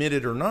admit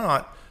it or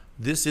not,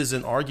 this is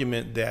an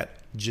argument that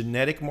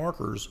genetic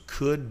markers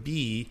could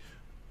be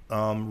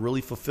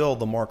really fulfill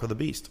the mark of the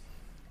beast.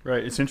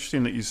 Right. It's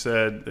interesting that you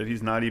said that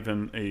he's not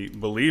even a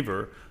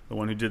believer, the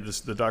one who did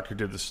this, the doctor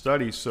did the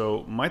study.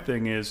 So my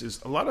thing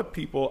is a lot of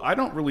people, I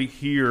don't really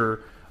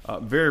hear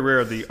very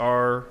rare the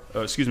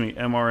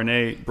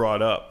mRNA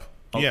brought up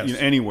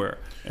anywhere.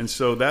 And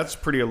so that's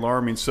pretty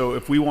alarming. So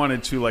if we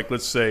wanted to,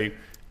 let's say,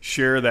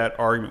 share that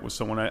argument with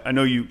someone, I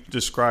know you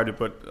described it,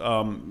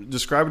 but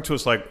describe it to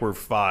us like we're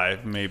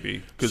 5,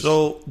 maybe.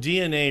 So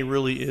DNA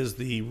really is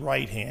the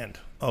right hand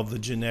of the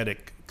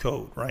genetic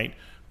code, right?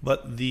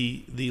 But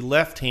the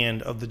left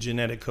hand of the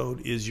genetic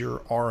code is your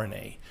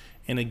RNA.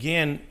 And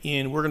again,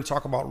 we're going to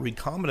talk about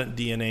recombinant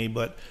DNA,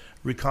 but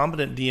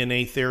recombinant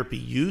DNA therapy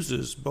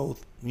uses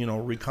both,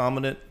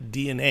 recombinant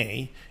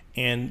DNA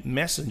and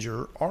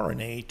messenger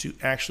RNA to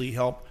actually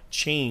help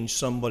change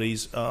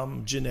somebody's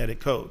genetic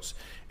codes.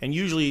 And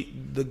usually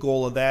the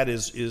goal of that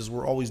is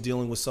we're always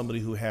dealing with somebody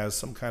who has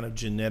some kind of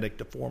genetic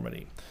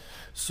deformity.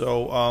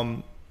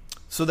 So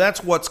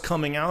that's what's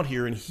coming out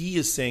here, and he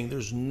is saying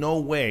there's no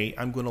way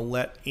I'm going to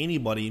let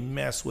anybody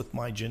mess with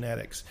my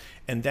genetics.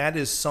 And that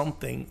is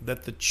something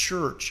that the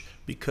church,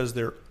 because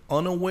they're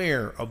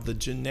unaware of the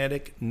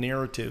genetic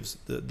narratives,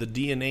 the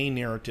DNA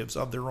narratives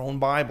of their own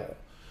Bible.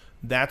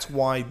 That's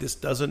why this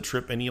doesn't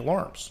trip any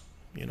alarms,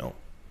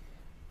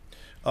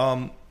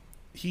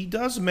 He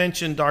does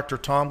mention Dr.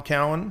 Tom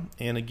Cowan,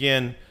 and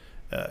again,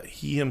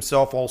 he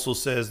himself also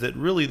says that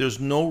really there's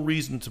no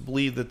reason to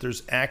believe that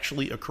there's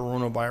actually a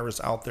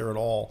coronavirus out there at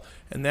all.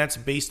 And that's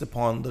based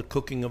upon the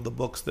cooking of the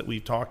books that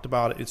we've talked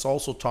about. It's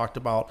also talked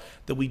about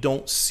that we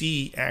don't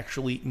see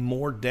actually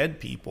more dead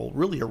people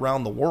really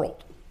around the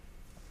world.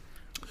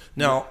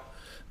 Now,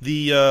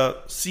 the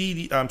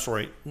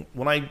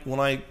when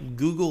I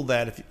Googled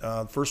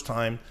that first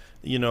time,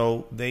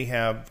 they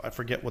have, I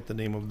forget what the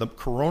name of the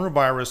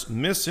Coronavirus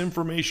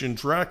Misinformation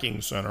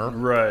Tracking Center.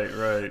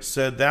 Right.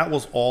 Said that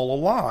was all a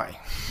lie.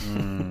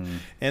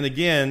 And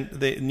again,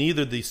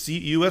 neither the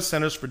U.S.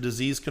 Centers for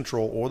Disease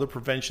Control or the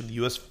Prevention of the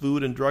U.S.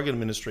 Food and Drug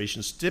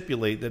Administration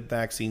stipulate that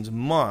vaccines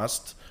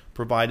must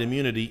provide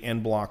immunity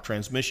and block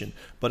transmission.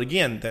 But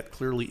again, that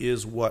clearly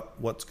is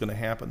what's going to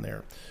happen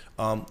there.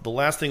 The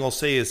last thing I'll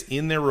say is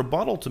in their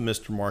rebuttal to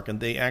Mr. Markin,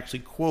 they actually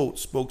quote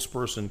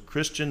spokesperson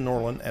Christian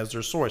Norland as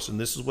their source, and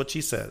this is what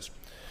she says.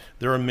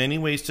 There are many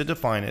ways to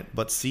define it,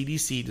 but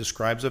CDC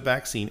describes a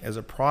vaccine as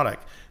a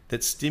product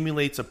that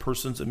stimulates a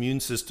person's immune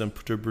system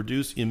to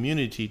produce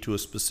immunity to a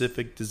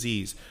specific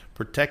disease,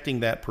 protecting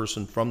that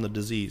person from the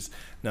disease.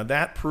 Now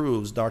that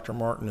proves Dr.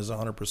 Martin is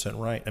 100%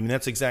 right. I mean,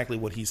 that's exactly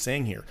what he's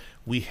saying here.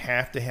 We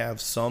have to have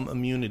some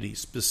immunity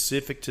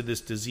specific to this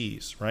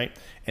disease, right?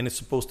 And it's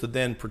supposed to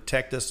then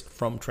protect us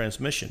from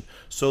transmission.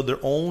 So their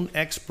own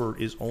expert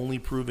is only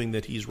proving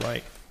that he's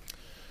right.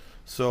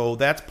 So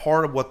that's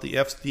part of what the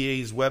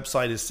FDA's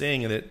website is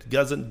saying, and it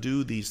doesn't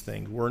do these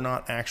things. We're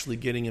not actually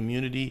getting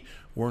immunity.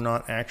 We're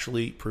not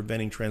actually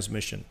preventing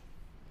transmission.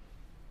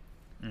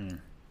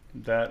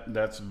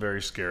 That's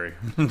very scary.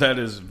 That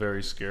is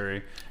very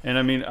scary. And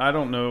I mean, I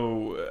don't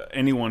know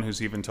anyone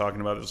who's even talking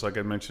about this. Like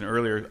I mentioned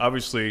earlier,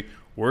 obviously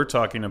we're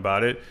talking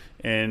about it,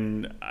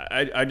 and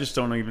I just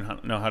don't even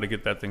know how to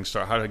get that thing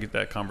started, how to get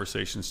that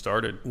conversation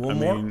started.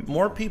 Well,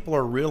 more people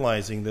are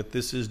realizing that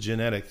this is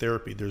genetic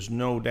therapy. There's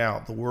no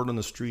doubt. The word on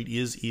the street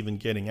is even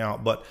getting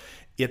out. But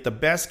at the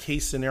best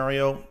case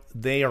scenario,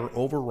 they are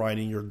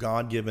overriding your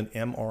God-given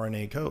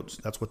mRNA codes.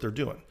 That's what they're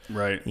doing.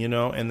 Right. You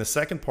know, and the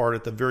second part,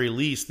 at the very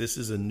least, this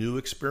is a new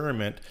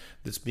experiment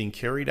that's being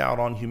carried out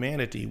on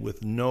humanity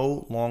with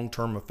no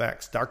long-term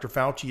effects. Dr.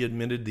 Fauci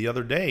admitted the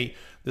other day,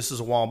 this is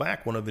a while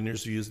back, one of the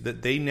interviews,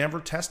 that they never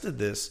tested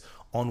this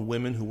on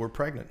women who were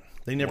pregnant.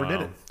 They never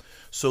did it.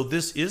 So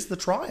this is the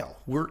trial.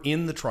 We're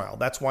in the trial.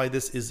 That's why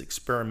this is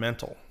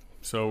experimental.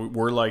 So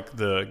we're like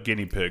the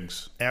guinea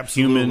pigs.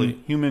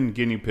 Absolutely. Human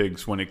guinea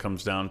pigs when it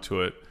comes down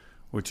to it,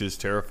 which is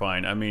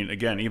terrifying. I mean,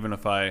 again, even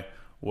if I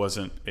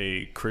wasn't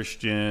a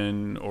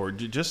Christian or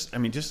just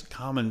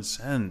common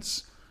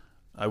sense,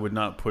 I would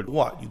not put...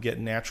 What? You get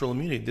natural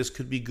immunity. This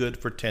could be good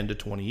for 10 to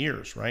 20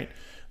 years, right?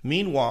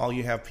 Meanwhile,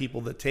 you have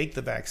people that take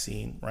the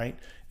vaccine, right?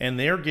 And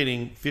they're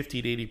getting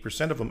 50 to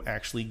 80% of them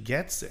actually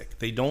get sick.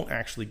 They don't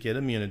actually get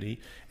immunity,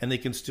 and they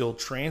can still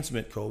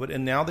transmit COVID.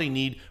 And now they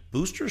need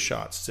booster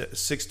shots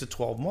 6 to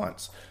 12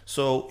 months.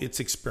 So it's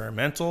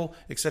experimental,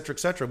 et cetera, et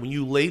cetera. When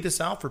you lay this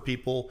out for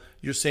people,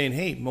 you're saying,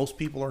 hey, most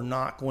people are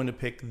not going to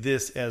pick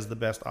this as the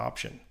best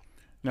option.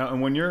 Now,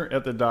 and when you're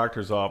at the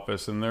doctor's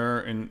office and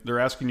they're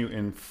asking you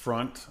in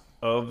front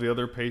of the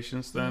other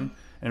patients then, mm-hmm.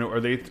 And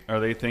are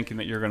they thinking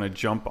that you're going to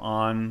jump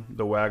on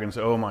the wagon and say,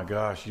 "Oh my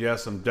gosh,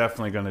 yes, I'm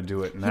definitely going to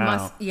do it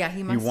now"?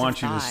 He must. He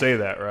wants you to say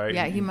that, right?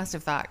 Yeah, he must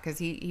have thought, because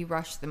he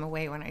rushed them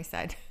away when I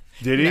said.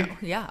 Did he? No.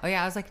 Yeah. Oh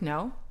yeah. I was like,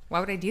 no. Why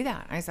would I do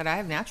that? I said I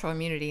have natural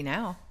immunity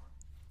now.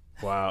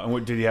 Wow.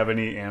 And did he have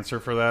any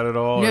answer for that at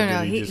all? No, or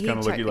no. Did he just kind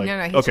of look at you like,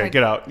 he okay, tried,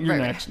 get out. You're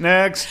right.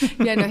 Next.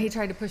 Yeah, no, he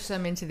tried to push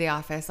them into the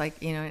office,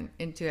 like,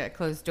 into a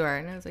closed door.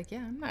 And I was like, yeah,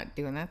 I'm not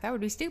doing that. That would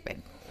be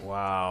stupid.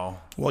 Wow.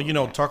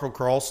 Well, Tucker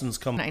Carlson's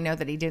come. I know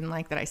that he didn't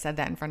like that I said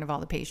that in front of all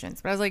the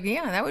patients, but I was like,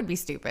 yeah, that would be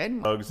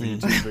stupid. Bugs the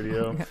YouTube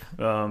video.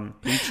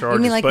 He charges.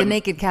 You mean like the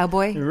naked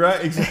cowboy?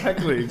 Right.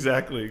 Exactly.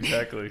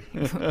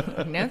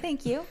 No,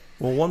 thank you.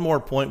 Well, one more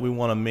point we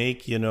want to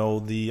make,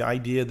 the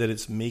idea that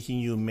it's making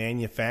you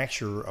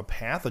manufacture a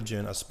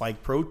pathogen, a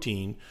spike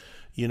protein,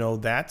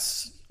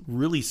 that's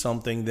really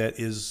something that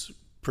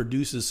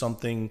produces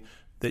something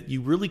that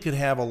you really could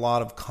have a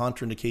lot of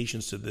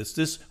contraindications to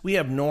this. We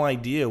have no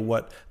idea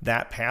what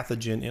that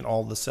pathogen in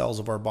all the cells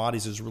of our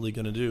bodies is really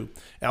going to do.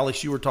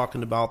 Alex, you were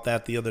talking about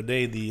that the other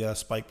day, the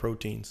spike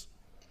proteins.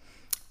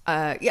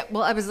 Yeah,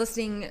 well, I was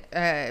listening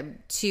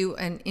to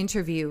an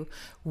interview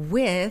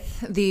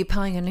with the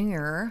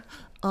pioneer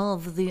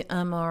of the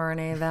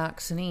mRNA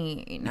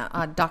vaccine,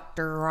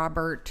 Dr.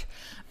 Robert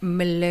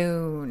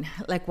Malone,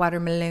 like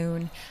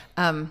watermelon.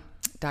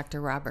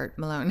 Dr. Robert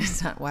Malone.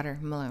 It's not water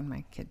Malone.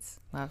 My kids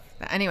love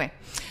that. Anyway,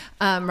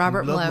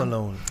 Robert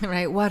Malone.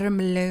 Right,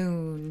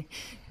 watermelon.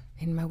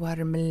 In my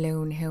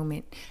watermelon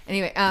helmet.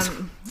 Anyway,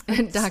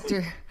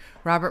 Dr.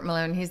 Robert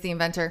Malone, he's the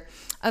inventor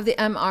of the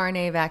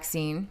mRNA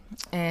vaccine.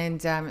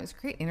 And it was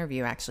a great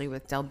interview, actually,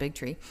 with Del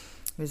Bigtree. It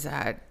was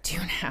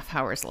 2.5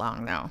 hours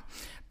long, though.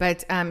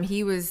 But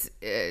he was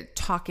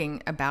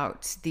talking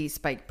about these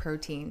spike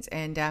proteins.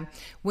 And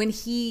when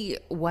he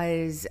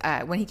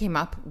came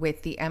up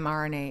with the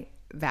mRNA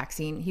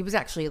vaccine, he was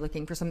actually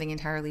looking for something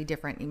entirely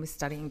different. He was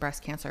studying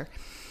breast cancer.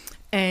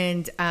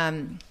 And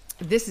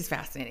this is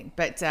fascinating.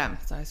 But so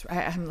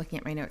I'm looking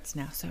at my notes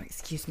now, so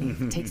excuse me.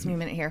 It takes me a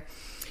minute here.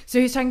 So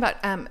he was talking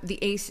about the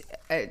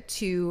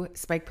ACE2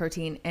 spike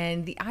protein,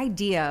 and the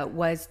idea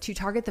was to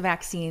target the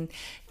vaccine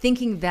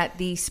thinking that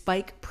the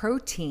spike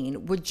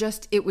protein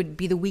would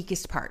be the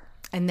weakest part,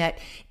 and that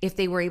if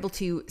they were able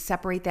to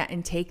separate that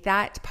and take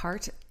that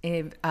part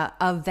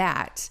of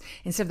that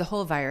instead of the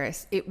whole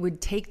virus, it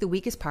would take the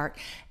weakest part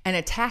and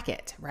attack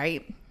it,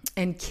 right?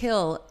 And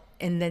kill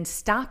and then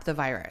stop the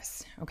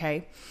virus,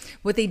 okay?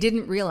 What they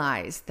didn't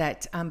realize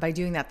that by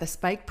doing that, the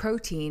spike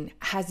protein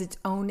has its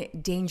own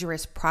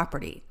dangerous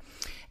property.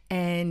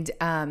 And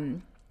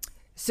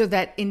so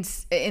that, and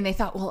they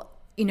thought, well,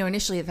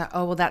 initially they thought,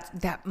 oh, well,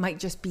 that might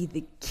just be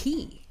the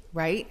key,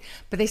 right?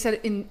 But he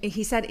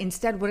said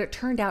instead what it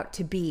turned out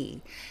to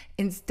be,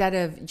 instead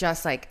of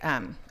just like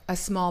a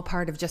small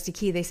part of just a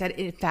key, they said,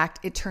 in fact,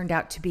 it turned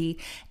out to be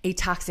a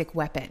toxic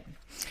weapon.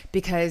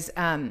 Because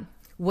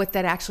what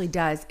that actually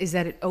does is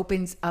that it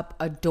opens up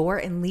a door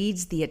and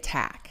leads the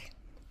attack,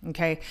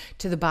 okay,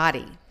 to the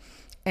body.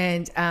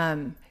 And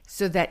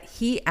so that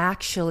he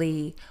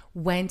actually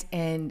went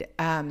and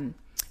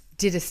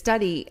did a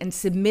study and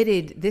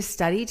submitted this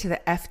study to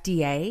the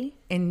FDA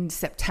in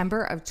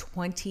September of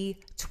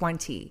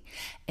 2020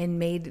 and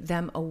made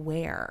them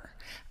aware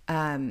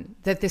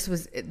that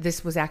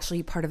this was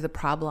actually part of the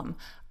problem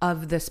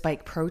of the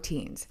spike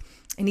proteins.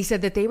 And he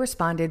said that they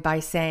responded by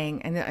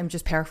saying, and I'm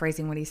just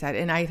paraphrasing what he said,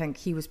 and I think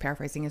he was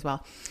paraphrasing as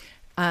well.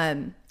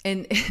 And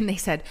they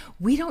said,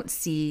 we don't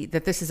see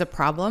that this is a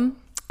problem,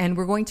 and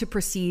we're going to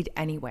proceed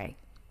anyway.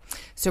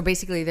 So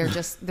basically, they're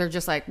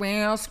just like,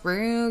 well,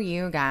 screw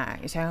you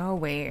guys. Oh,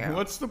 well.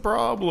 What's the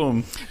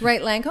problem?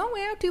 Right, like, oh,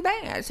 well, too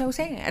bad. So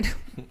sad.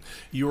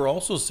 You were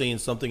also saying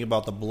something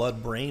about the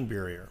blood-brain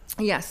barrier.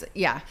 Yes,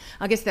 yeah.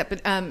 I'll get to that.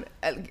 But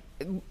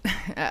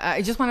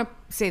I just want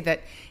to say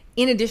that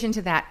in addition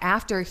to that,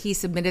 after he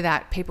submitted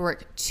that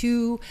paperwork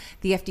to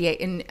the FDA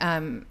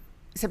in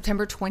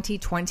September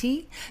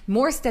 2020,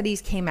 more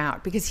studies came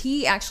out because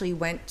he actually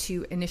went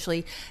to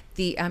initially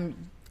the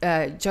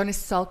Jonas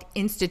Salk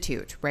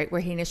Institute, right,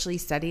 where he initially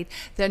studied.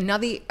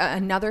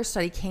 Another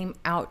study came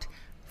out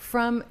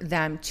from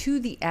them to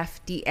the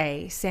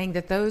FDA saying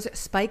that those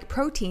spike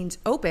proteins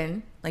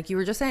open, like you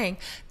were just saying,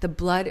 the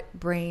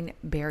blood-brain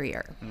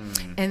barrier.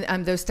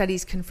 And those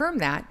studies confirm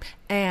that.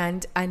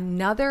 And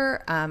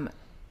another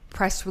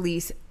press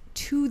release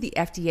to the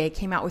FDA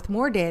came out with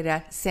more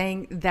data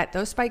saying that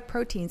those spike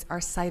proteins are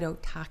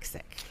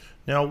cytotoxic.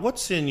 Now,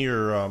 what's in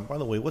your, by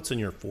the way, what's in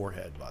your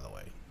forehead, by the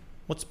way?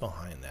 What's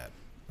behind that?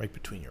 Right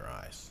between your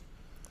eyes.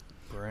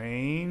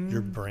 Brain?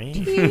 Your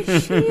brain?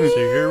 So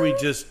here we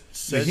just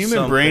said the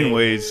human brain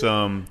weighs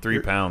 3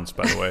 pounds,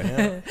 by the way.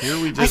 Yeah.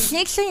 Here we just... I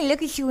can't say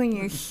look at you when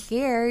you're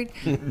scared.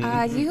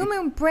 The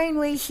human brain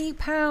weighs 8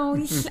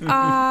 pounds.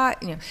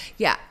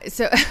 Yeah.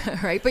 So,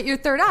 right. But your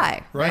third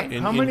eye, right?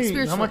 How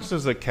much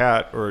does a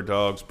cat or a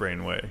dog's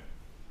brain weigh?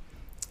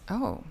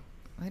 Oh,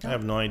 I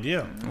have no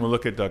idea. We'll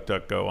look at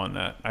DuckDuckGo on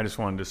that. I just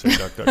wanted to say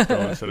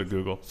DuckDuckGo instead of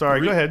Google.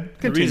 Sorry, go ahead.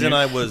 Continue. The reason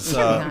I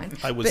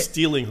was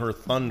stealing her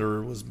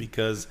thunder was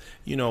because,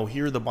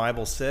 here the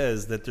Bible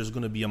says that there's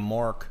going to be a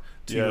mark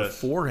to your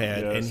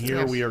forehead, and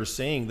here we are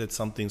saying that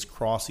something's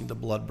crossing the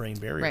blood-brain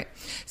barrier. Right.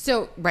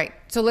 So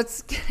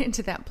let's get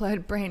into that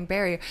blood-brain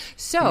barrier.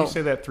 So can you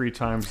say that 3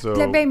 times though?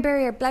 Blood-brain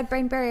barrier,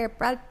 blood-brain barrier,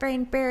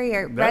 blood-brain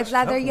barrier. Red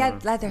leather, yellow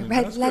leather,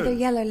 red leather,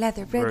 yellow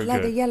leather, red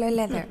leather, yellow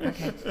leather.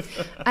 Okay.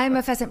 I'm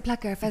a pheasant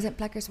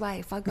plucker's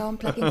wife. I'll go on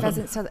plucking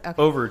pheasants. Okay.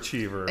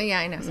 Overachiever. Yeah,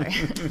 I know. Sorry.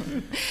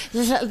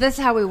 This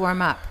is how we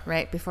warm up,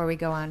 right? Before we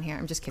go on here.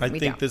 I'm just kidding. I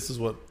think this is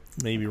what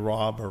maybe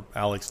Rob or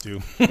Alex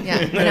do. Yeah,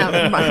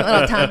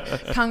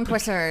 little tongue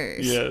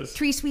twisters. Yes.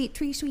 Tree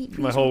sweet.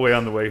 My whole way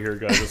on the way here,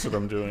 guys. That's what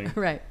I'm doing.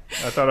 Right.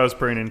 I thought I was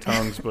praying in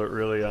tongues, but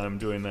really I'm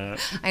doing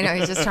that. I know.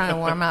 He's just trying to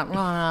warm up.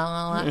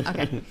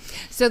 Okay.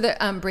 So the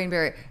brain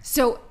barrier.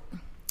 So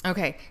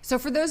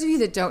for those of you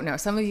that don't know,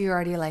 some of you are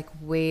already like,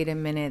 wait a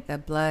minute, the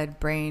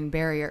blood-brain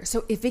barrier.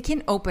 So if it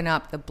can open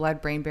up the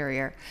blood-brain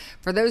barrier,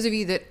 for those of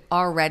you that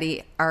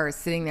already are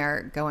sitting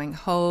there going,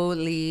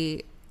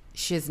 holy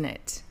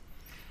shiznit.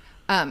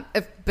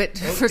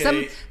 For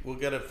some, we'll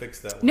gotta fix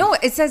that one. No,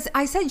 I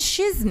said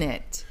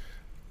shiznit.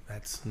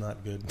 That's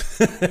not good.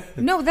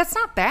 No, that's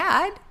not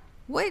bad.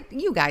 What,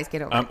 you guys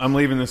get over it. I'm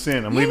leaving this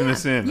in. I'm leaving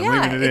this in.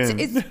 I'm leaving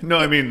it in. No,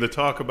 I mean the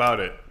talk about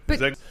it. But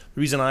the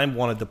reason I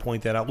wanted to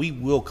point that out, we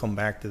will come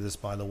back to this,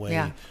 by the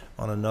way,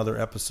 on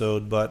another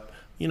episode. But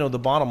the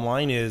bottom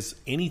line is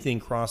anything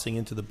crossing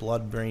into the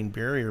blood-brain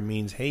barrier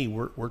means, hey,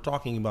 we're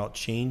talking about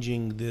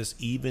changing this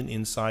even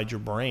inside your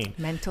brain.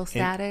 Mental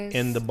status.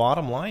 And the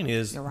bottom line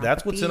is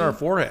that's what's in our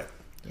forehead.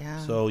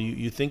 Yeah. So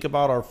you think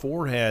about our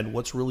forehead,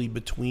 what's really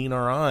between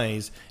our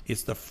eyes,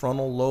 it's the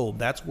frontal lobe.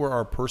 That's where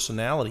our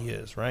personality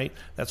is, right?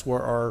 That's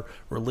where our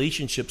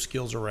relationship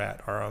skills are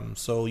at.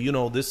 So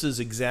this is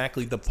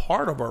exactly the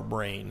part of our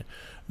brain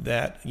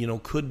that,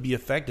 could be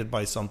affected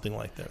by something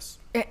like this.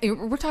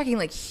 We're talking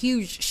like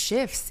huge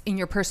shifts in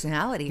your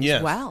personality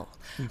as well.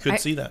 You could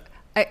see that.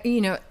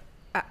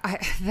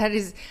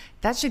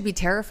 That should be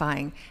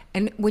terrifying.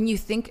 And when you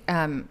think,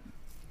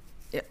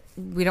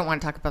 we don't want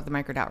to talk about the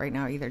microdot right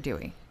now either, do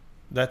we?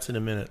 That's in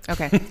a minute.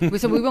 Okay.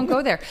 So we won't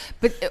go there,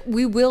 but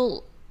we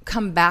will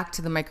come back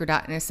to the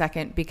microdot in a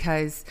second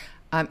because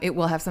it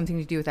will have something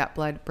to do with that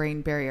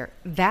blood-brain barrier.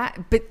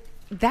 But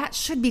that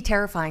should be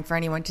terrifying for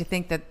anyone to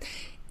think that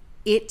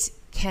it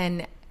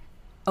can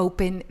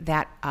open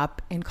that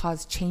up and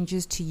cause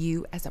changes to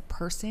you as a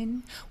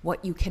person,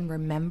 what you can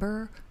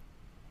remember.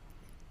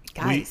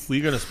 Guys,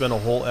 we're going to spend a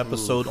whole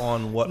episode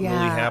on what really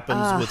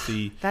happens with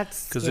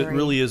because it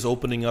really is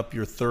opening up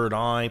your third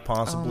eye,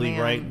 possibly,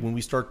 right? When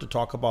we start to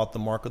talk about the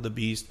mark of the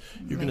beast,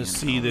 you're going to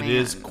see that it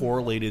is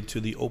correlated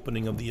to the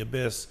opening of the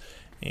abyss.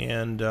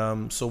 And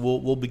so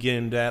we'll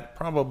begin that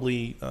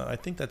probably, I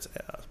think that's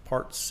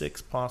part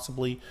 6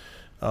 possibly.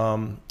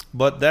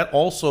 But that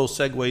also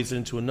segues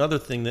into another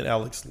thing that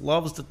Alex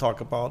loves to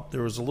talk about.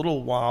 There was a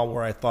little while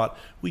where I thought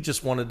we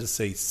just wanted to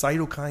say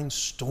cytokine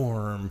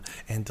storm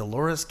and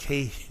Dolores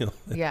Cahill.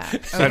 Yeah.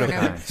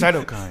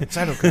 Cytokine.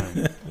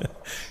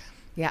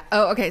 Yeah.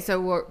 Oh, okay. So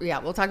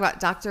we'll talk about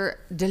Dr.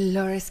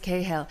 Dolores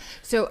Cahill.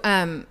 So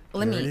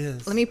let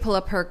me pull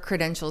up her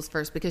credentials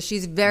first, because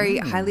she's very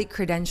highly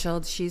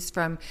credentialed. She's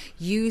from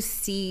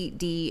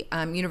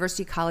UCD,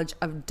 University College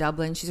of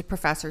Dublin. She's a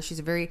professor. She's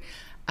a very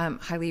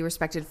highly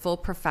respected full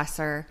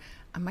professor.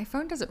 My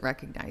phone doesn't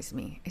recognize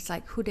me. It's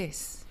like, who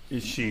dis?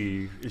 Is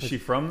she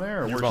from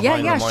there? Or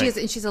Yeah, she is,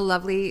 and she's a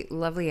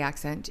lovely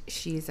accent.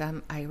 She's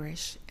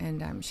Irish,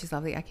 and she's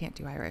lovely. I can't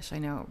do Irish. I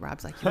know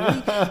Rob's like,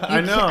 really?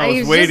 I know. I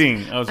was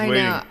waiting.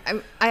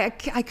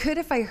 I could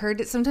if I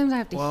heard it. Sometimes I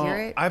have to hear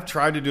it. I've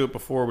tried to do it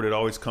before, but it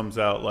always comes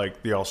out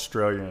like the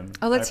Australian.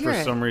 Oh, let's hear it.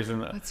 For some reason.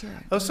 Let's hear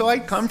it. Oh, so I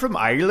come from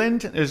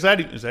Ireland. Is that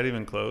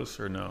even close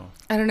or no?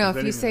 I don't know.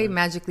 If you say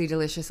magically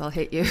delicious, I'll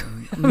hit you.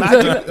 I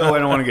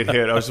don't want to get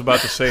hit. I was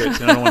about to say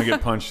it, and I don't want to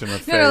get punched in the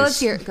face. No, let's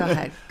hear it. Go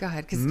ahead.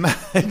 Wait,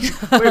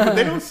 but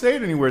they don't say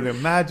it anywhere. They're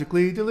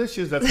magically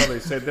delicious. That's how they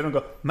say it. They don't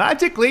go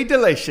magically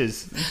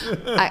delicious.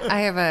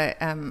 I have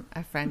a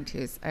friend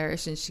who's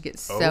Irish, and she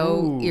gets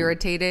so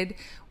irritated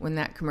when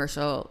that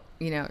commercial.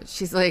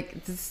 She's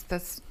like,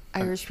 "That's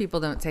Irish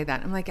people don't say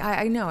that." I'm like,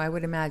 I know. I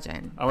would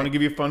imagine. I want to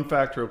give you a fun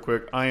fact real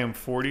quick. I am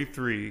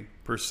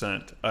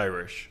 43%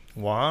 Irish.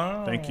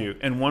 Wow. Thank you,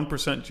 and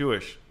 1%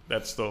 Jewish.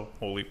 That's the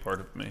holy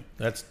part of me.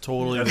 That's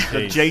totally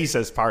the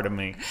Jesus part of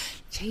me.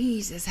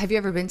 Jesus, have you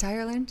ever been to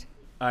Ireland?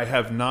 I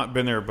have not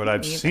been there, but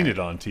I've seen it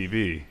on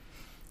TV.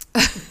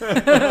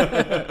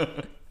 I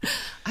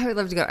would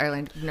love to go to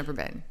Ireland. I've never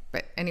been.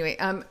 But anyway,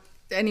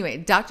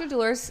 Dr.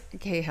 Dolores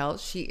Cahill,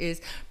 she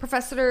is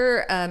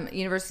professor,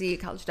 University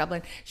College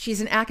Dublin. She's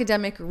an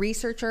academic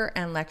researcher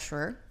and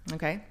lecturer,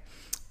 okay?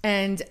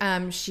 And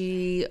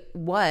she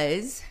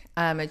was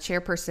a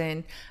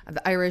chairperson of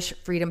the Irish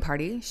Freedom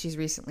Party. She's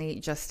recently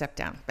just stepped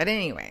down. But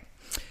anyway,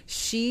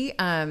 she...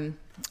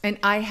 and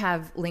I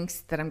have links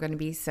that I'm going to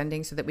be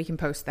sending so that we can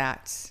post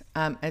that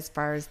as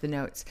far as the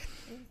notes.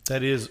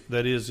 That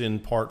is in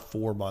part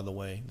 4, by the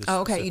way.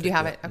 Okay. You do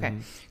have it. Okay,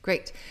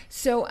 great.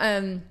 So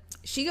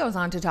she goes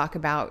on to talk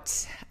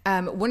about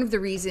one of the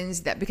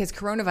reasons that because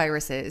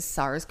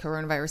SARS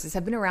coronaviruses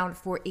have been around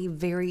for a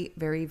very,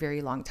 very,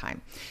 very long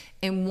time.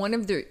 And one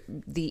of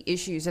the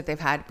issues that they've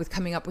had with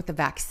coming up with a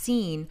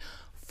vaccine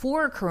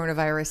for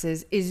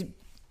coronaviruses is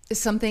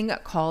something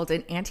called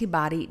an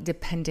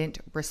antibody-dependent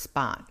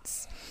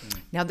response.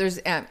 Now, there's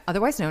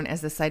otherwise known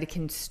as the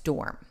cytokine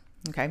storm.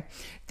 Okay,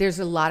 there's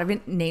a lot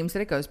of names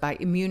that it goes by: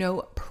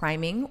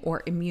 immunopriming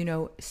or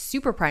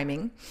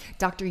immunosuperpriming.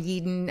 Dr.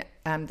 Yeadon,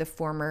 the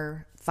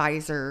former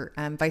Pfizer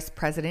vice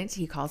president,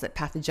 he calls it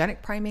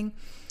pathogenic priming,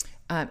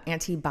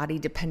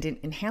 antibody-dependent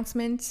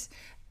enhancement.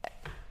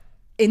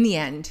 In the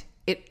end,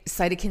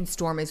 cytokine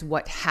storm is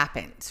what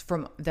happens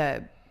from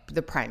the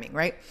priming,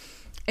 right?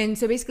 And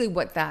so basically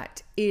what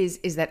that is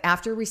that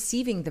after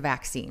receiving the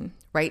vaccine,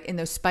 right, and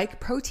those spike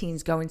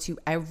proteins go into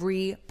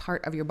every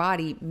part of your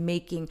body,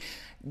 making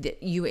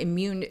you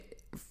immune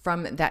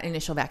from that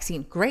initial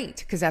vaccine. Great,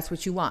 because that's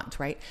what you want,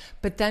 right?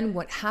 But then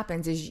what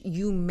happens is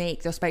you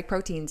make those spike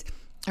proteins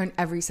in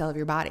every cell of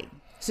your body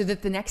so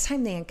that the next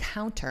time they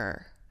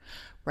encounter,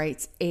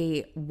 right,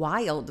 a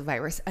wild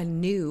virus, a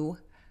new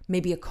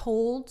maybe a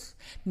cold,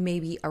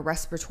 maybe a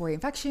respiratory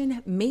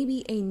infection,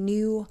 maybe a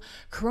new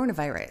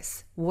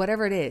coronavirus,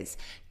 whatever it is,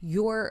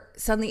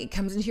 suddenly it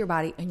comes into your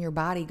body and your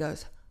body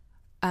goes,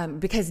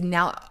 because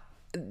now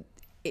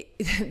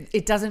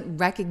it doesn't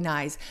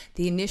recognize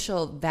the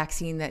initial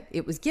vaccine that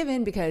it was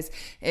given because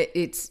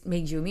it's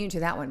made you immune to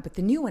that one. But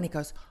the new one, it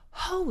goes,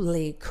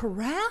 holy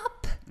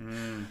crap.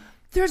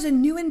 There's a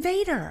new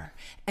invader,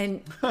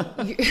 and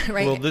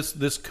right. Well,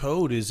 this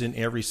code is in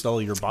every cell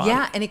of your body.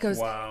 Yeah, and it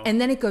goes,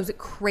 and then it goes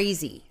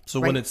crazy.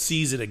 So when it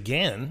sees it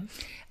again,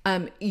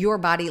 your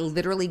body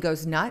literally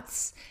goes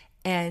nuts,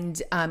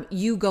 and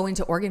you go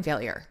into organ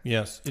failure.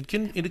 Yes, it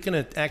can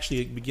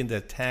actually begin to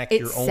attack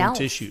your own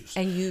tissues,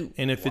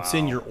 and if it's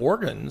in your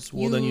organs,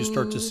 well, then you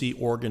start to see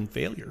organ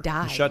failure,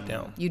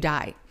 shutdown. You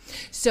die.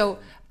 So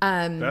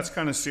that's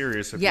kind of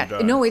serious. If you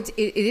die. No, it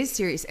is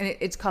serious, and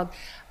it's called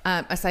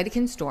a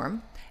cytokine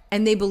storm.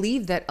 And they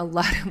believe that a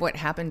lot of what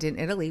happened in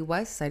Italy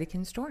was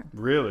cytokine storm.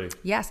 Really?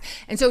 Yes.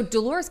 And so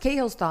Dolores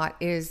Cahill's thought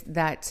is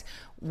that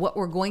what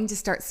we're going to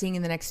start seeing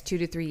in the next 2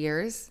 to 3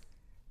 years,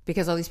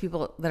 because all these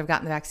people that have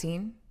gotten the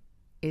vaccine,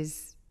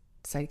 is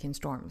cytokine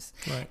storms.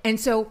 Right. And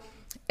so,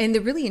 and the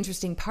really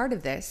interesting part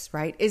of this,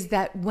 right, is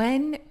that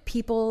when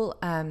people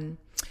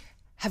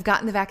have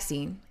gotten the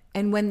vaccine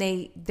and when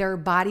their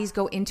bodies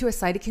go into a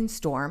cytokine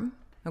storm,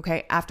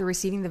 okay, after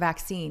receiving the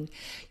vaccine,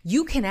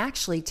 you can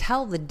actually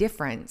tell the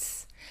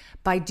difference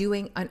by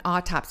doing an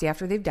autopsy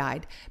after they've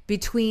died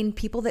between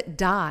people that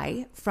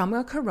die from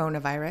a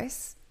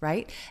coronavirus,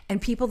 right,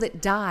 and people that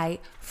die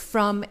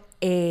from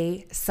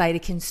a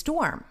cytokine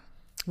storm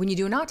when you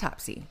do an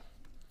autopsy.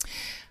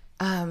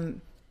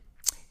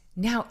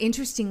 Now,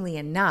 interestingly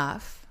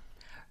enough,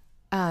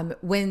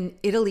 when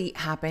Italy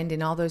happened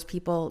and all those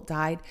people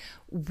died,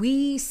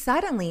 we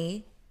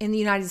suddenly in the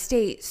United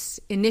States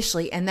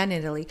initially, and then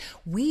Italy,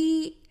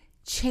 we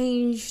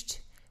changed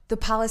the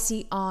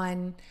policy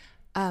on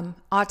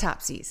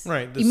autopsies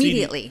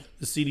immediately.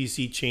 The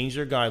CDC changed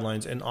their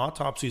guidelines, and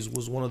autopsies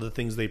was one of the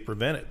things they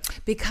prevented.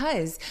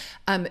 Because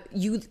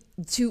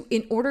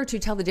in order to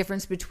tell the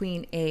difference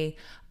between a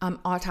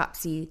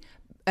autopsy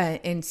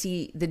and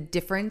see the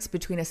difference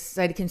between a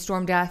cytokine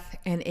storm death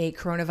and a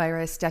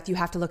coronavirus death, you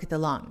have to look at the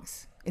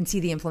lungs and see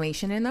the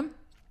inflammation in them.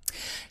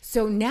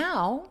 So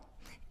now,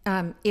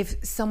 if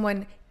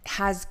someone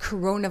has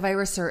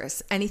coronavirus or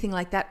anything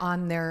like that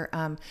on their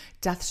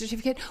death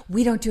certificate,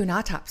 we don't do an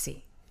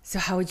autopsy. So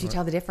how would you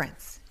tell the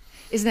difference?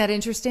 Isn't that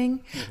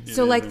interesting?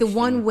 So like the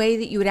one way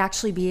that you would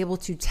actually be able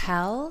to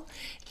tell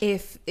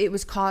if it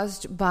was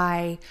caused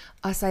by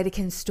a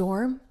cytokine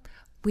storm,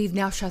 we've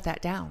now shut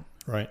that down.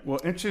 Right. Well,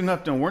 interesting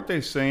enough, weren't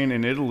they saying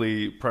in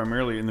Italy,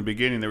 primarily in the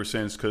beginning, they were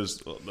saying it's because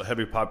the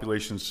heavy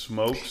population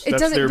smokes? They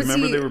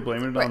were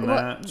blaming it on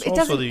that. It's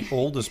also the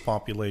oldest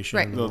population.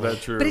 Right. No,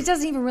 that's true. But it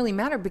doesn't even really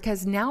matter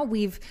because now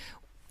we've,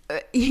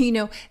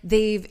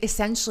 they've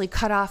essentially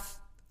cut off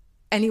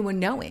anyone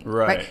knowing.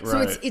 Right.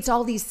 So it's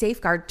all these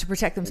safeguards to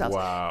protect themselves.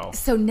 Wow.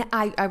 So now,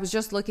 I was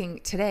just looking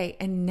today,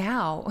 and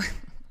now,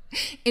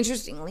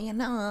 interestingly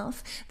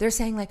enough, they're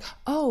saying like,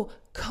 oh,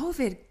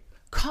 COVID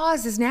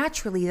causes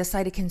naturally the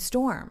cytokine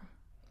storm.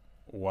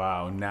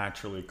 Wow,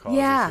 naturally causes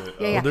it.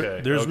 Yeah.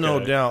 Okay, there's no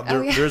doubt.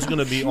 There's going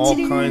to be all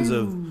kinds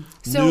of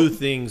new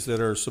things that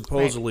are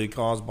supposedly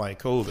caused by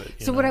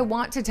COVID. So what I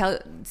want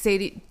to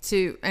say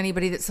to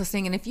anybody that's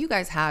listening, and if you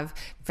guys have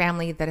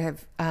family that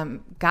have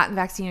gotten the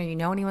vaccine or you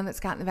know anyone that's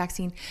gotten the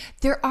vaccine,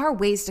 there are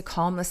ways to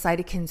calm the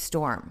cytokine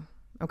storm,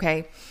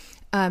 okay?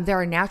 There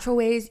are natural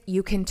ways.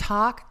 You can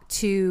talk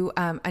to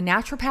a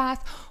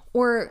naturopath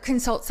or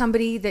consult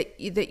somebody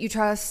that you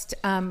trust.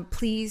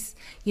 Please,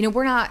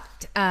 we're not...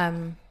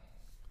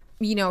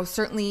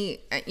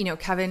 certainly,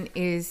 Kevin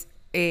is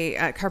a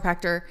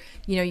chiropractor.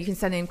 You can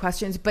send in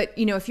questions, but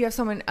if you have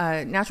someone,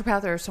 a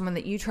naturopath or someone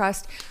that you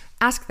trust,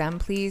 ask them,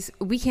 please.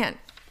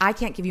 I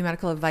can't give you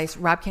medical advice.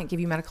 Rob can't give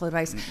you medical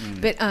advice,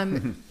 but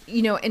and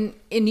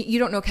you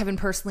don't know Kevin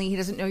personally. He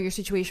doesn't know your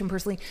situation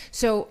personally.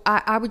 So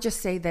I would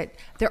just say that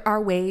there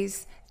are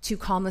ways to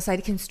calm the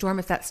cytokine storm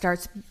if that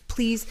starts.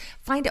 Please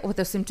find out what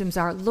those symptoms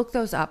are, look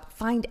those up,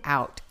 find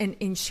out,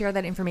 and share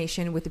that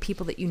information with the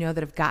people that you know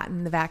that have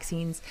gotten the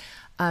vaccines,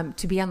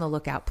 to be on the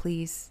lookout,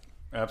 please.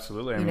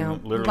 Absolutely. I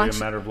mean, literally a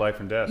matter of life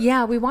and death.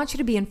 Yeah, we want you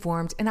to be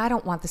informed, and I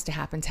don't want this to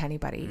happen to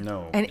anybody.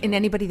 And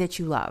anybody that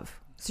you love.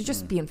 So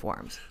just be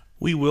informed.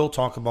 We will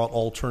talk about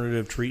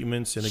alternative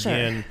treatments, and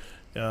again,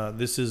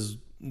 this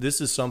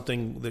is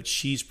something that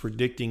she's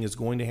predicting is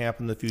going to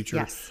happen in the future.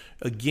 Yes.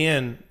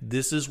 Again,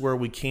 this is where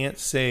we can't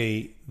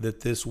say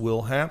that this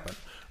will happen.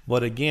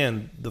 But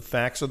again, the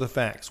facts are the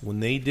facts. When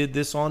they did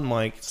this on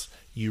mice,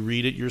 you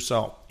read it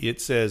yourself.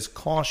 It says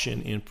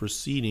caution in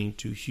proceeding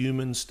to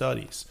human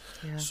studies.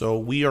 Yeah. So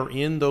we are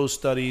in those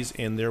studies,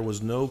 and there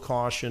was no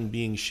caution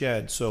being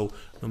shed. So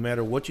no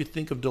matter what you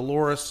think of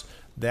Dolores,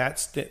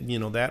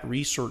 that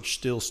research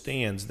still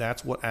stands.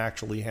 That's what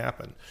actually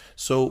happened.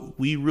 So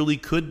we really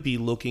could be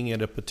looking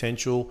at a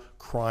potential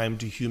crime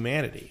to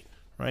humanity,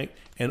 right?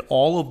 And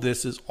all of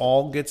this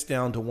gets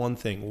down to one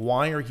thing.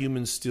 Why are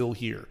humans still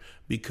here?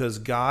 Because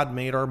God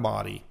made our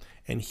body,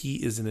 and He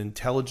is an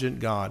intelligent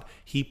God.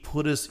 He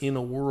put us in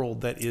a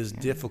world that is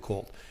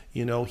difficult.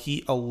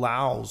 He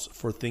allows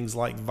for things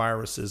like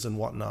viruses and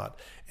whatnot.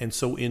 And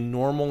so in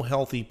normal,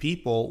 healthy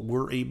people,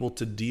 we're able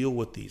to deal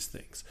with these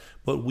things.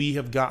 But we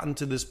have gotten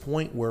to this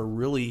point where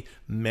really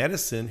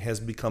medicine has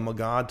become a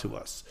god to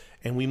us.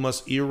 And we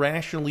must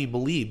irrationally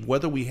believe,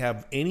 whether we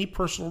have any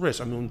personal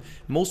risk. I mean,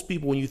 most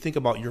people, when you think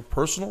about your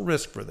personal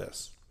risk for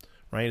this,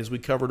 right, as we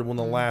covered in one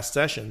of the last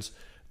sessions,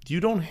 you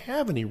don't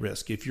have any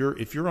risk. If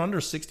you're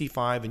under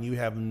 65 and you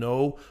have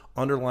no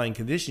underlying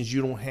conditions,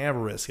 you don't have a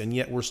risk. And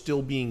yet we're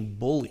still being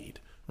bullied,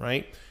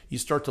 right? You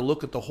start to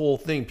look at the whole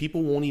thing.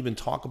 People won't even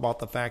talk about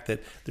the fact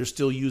that they're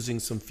still using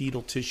some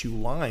fetal tissue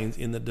lines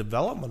in the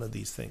development of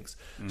these things.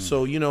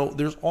 So,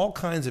 there's all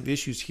kinds of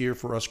issues here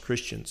for us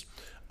Christians.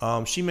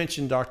 She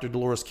mentioned Dr.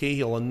 Dolores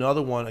Cahill.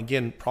 Another one,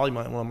 again, probably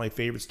one of my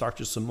favorites,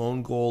 Dr.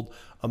 Simone Gold,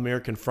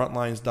 American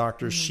Frontlines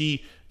doctor.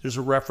 There's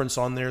a reference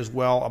on there as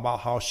well about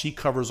how she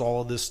covers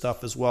all of this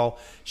stuff as well.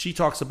 She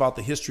talks about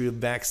the history of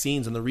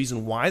vaccines, and the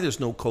reason why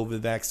there's no COVID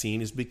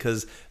vaccine is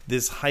because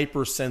this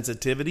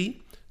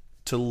hypersensitivity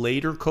to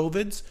later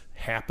COVIDs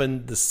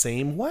happened the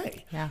same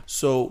way. Yeah.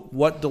 So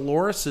what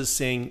Dolores is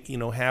saying,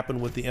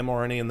 happened with the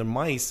mRNA and the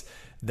mice,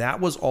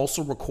 that was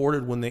also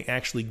recorded when they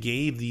actually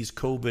gave these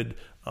COVID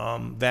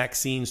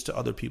vaccines to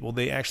other people.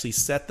 They actually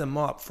set them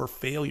up for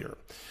failure.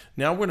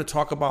 Now we're going to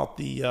talk about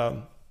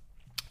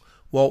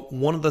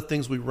one of the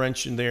things we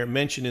mentioned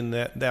in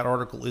that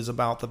article is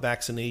about the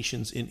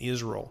vaccinations in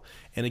Israel.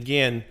 And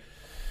again,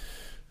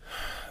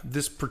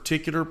 this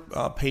particular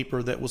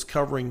paper that was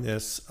covering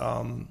this,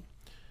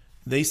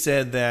 they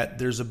said that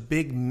there's a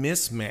big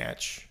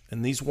mismatch,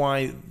 and this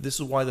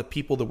is why the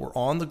people that were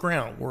on the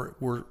ground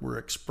were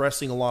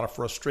expressing a lot of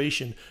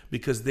frustration,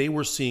 because they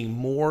were seeing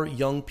more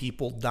young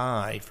people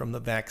die from the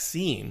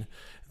vaccine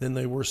than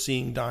they were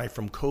seeing die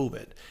from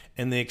COVID.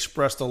 And they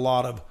expressed a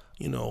lot of,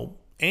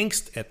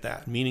 angst at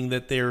that, meaning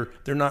that they're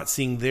not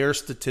seeing their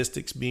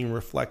statistics being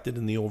reflected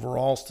in the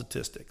overall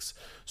statistics.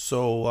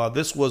 So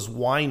this was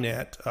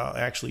YNET,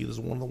 actually, this is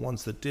one of the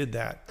ones that did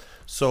that.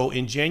 So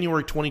in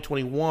January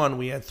 2021,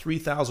 we had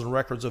 3,000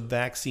 records of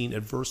vaccine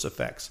adverse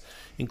effects,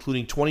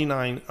 including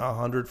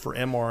 2,900 for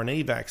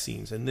mRNA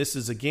vaccines. And this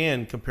is,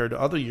 again, compared to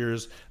other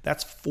years,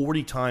 that's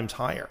 40 times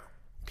higher.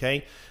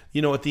 Okay?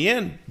 At the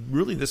end,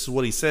 really, this is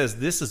what he says.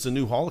 This is the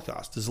new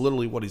Holocaust, is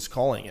literally what he's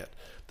calling it.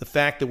 The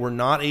fact that we're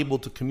not able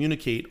to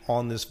communicate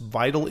on this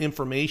vital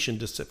information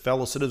to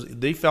fellow citizens,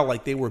 they felt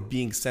like they were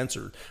being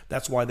censored.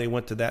 That's why they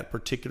went to that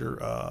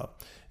particular,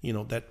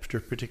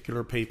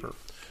 particular paper.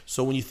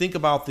 So when you think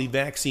about the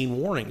vaccine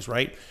warnings,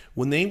 right?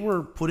 When they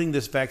were putting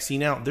this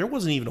vaccine out, there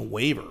wasn't even a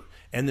waiver.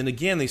 And then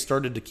again, they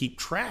started to keep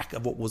track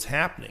of what was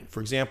happening. For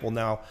example,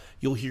 now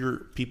you'll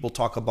hear people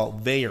talk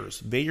about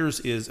VAERS.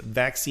 VAERS is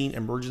Vaccine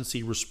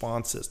Emergency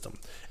Response System.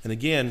 And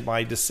again,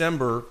 by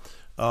December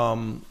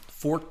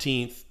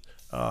 14th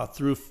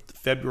through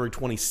February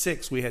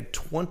 26th, we had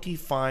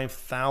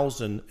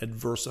 25,000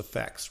 adverse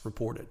effects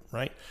reported,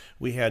 right?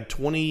 We had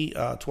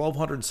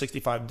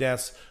 1,265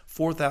 deaths,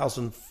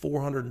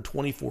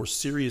 4,424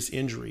 serious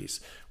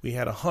injuries. We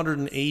had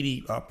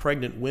 180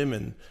 pregnant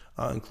women,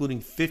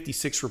 including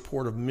 56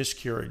 report of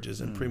miscarriages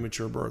and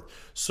premature birth.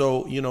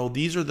 So,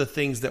 these are the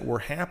things that were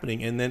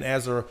happening. And then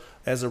as a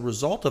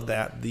result of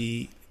that,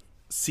 the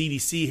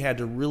CDC had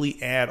to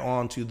really add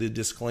on to the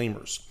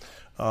disclaimers.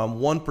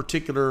 One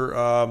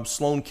particular,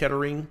 Sloan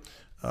Kettering,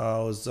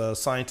 was a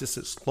scientist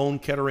at Sloan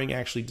Kettering,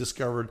 actually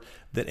discovered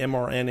that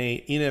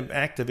mRNA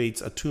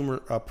inactivates a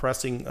tumor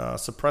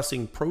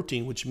suppressing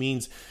protein, which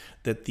means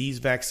that these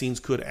vaccines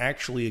could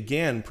actually,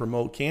 again,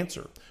 promote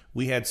cancer.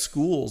 We had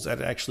schools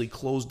that actually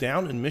closed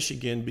down in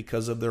Michigan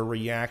because of their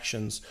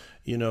reactions,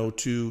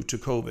 to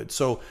COVID.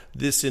 So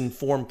this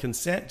informed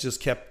consent just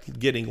kept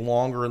getting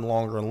longer and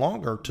longer and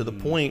longer, to the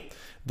point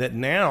that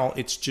now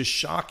it's just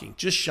shocking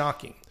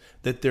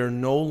that they're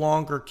no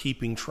longer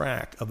keeping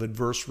track of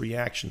adverse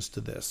reactions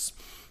to this.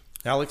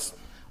 Alex?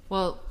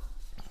 Well,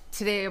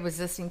 today I was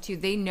listening to,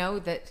 they know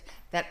that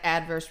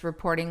adverse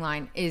reporting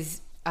line is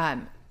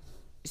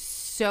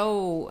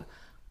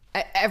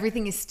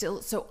everything is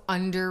still so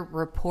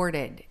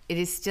underreported. It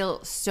is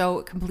still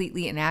so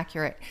completely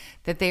inaccurate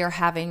that they are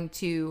having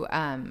to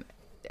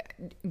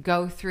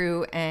go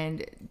through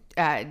and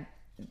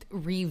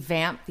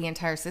revamp the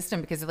entire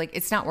system, because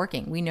it's not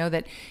working. We know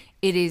that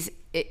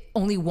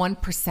only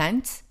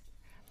 1%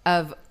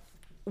 of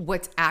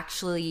what's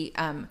actually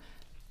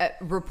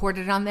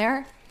reported on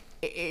there.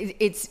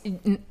 It's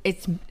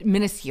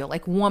minuscule,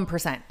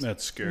 1%.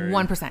 That's scary.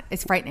 1%.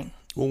 It's frightening.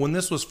 Well, when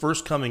this was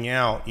first coming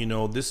out,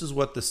 this is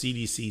what the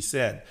CDC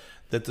said,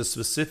 that the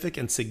specific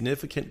and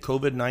significant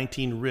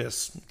COVID-19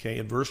 risks,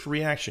 adverse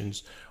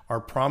reactions,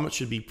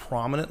 should be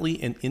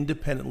prominently and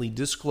independently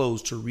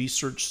disclosed to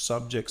research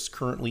subjects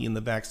currently in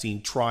the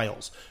vaccine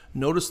trials.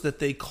 Notice that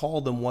they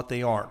call them what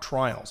they are,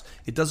 trials.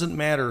 It doesn't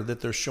matter that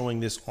they're showing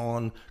this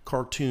on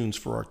cartoons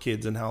for our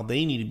kids and how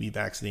they need to be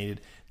vaccinated.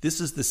 This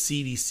is the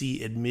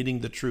CDC admitting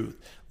the truth,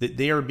 that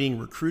they are being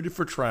recruited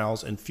for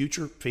trials and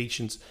future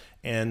patients,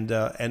 and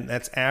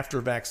that's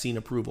after vaccine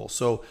approval.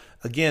 So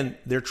again,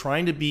 they're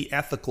trying to be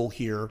ethical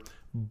here,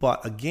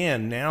 but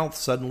again, now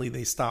suddenly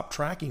they stop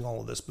tracking all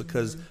of this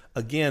because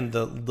again,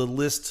 the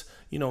list,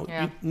 you know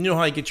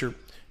how you get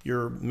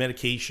your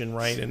medication,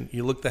 right? And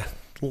you look at that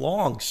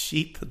long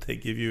sheet that they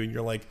give you and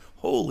you're like,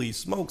 holy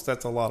smokes,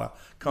 that's a lot of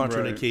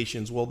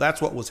contraindications. Right. Well,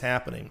 that's what was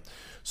happening.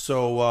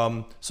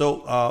 So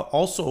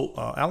also,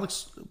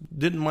 Alex,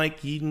 didn't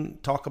Mike Eden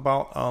talk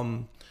about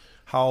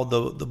how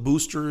the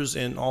boosters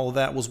and all of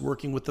that was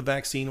working with the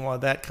vaccine, while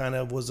that kind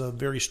of was a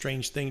very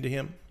strange thing to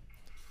him?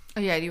 Oh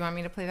yeah, do you want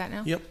me to play that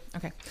now? Yep.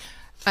 Okay.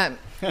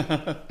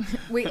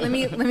 Wait, let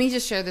me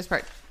just share this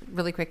part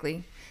really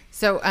quickly.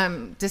 So,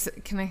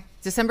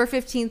 December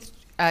 15th,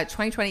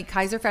 2020,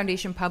 Kaiser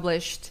Foundation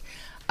published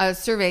a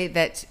survey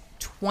that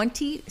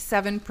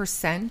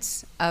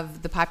 27%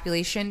 of the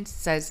population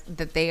says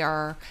that they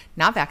are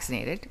not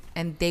vaccinated,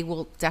 and they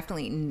will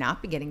definitely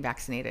not be getting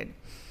vaccinated.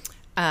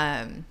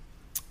 And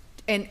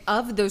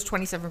of those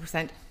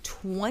 27%,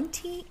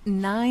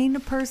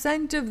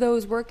 29% of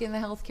those work in the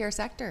healthcare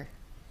sector.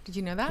 Did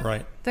you know that?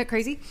 Right. Is that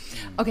crazy?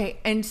 Okay.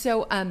 And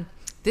so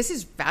this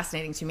is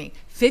fascinating to me.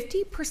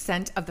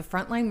 50% of the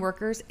frontline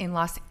workers in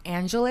Los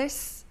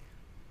Angeles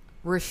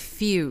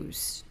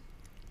refuse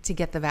to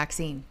get the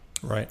vaccine.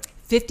 Right.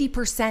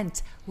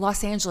 50%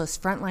 Los Angeles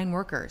frontline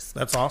workers.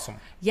 That's awesome.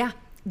 Yeah.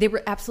 They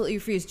were absolutely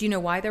refused. Do you know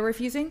why they're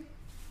refusing?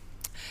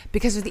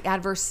 Because of the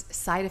adverse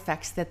side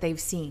effects that they've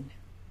seen.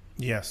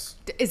 Yes.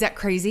 Is that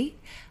crazy?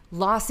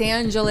 Los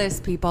Angeles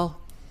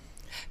people,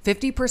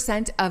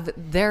 50% of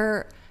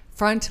their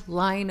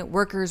frontline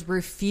workers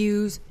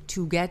refuse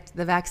to get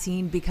the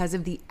vaccine because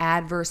of the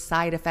adverse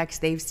side effects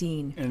they've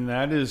seen. And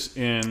that is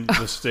in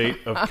the state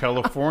of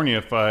California,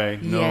 if I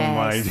know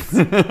Yes.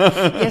 my...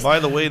 Yes. By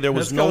the way, there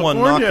was That's no one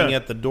California. knocking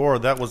at the door.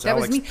 That was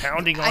Alex me.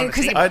 pounding on the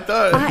 'Cause table. I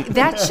thought...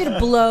 that should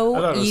blow I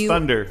thought it was you,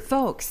 thunder.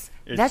 folks.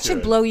 It That should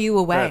should. blow you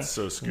away. That's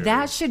so scary.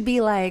 That should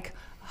be like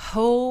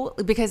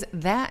because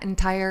that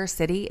entire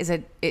city is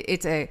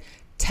it's a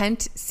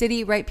tent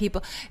city, right?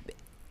 People,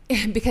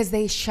 because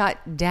they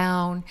shut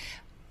down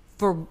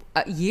for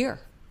a year,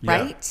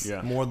 right?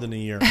 Yeah. More than a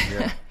year.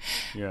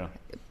 Yeah.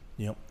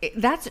 Yep.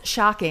 That's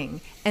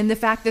shocking. And the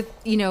fact that,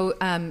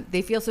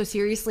 they feel so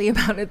seriously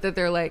about it that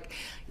they're like,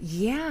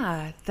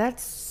 yeah,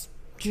 that's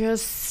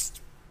just,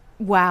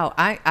 wow.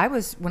 I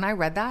was, when I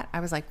read that, I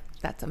was like,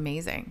 that's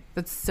amazing.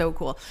 That's so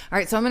cool. All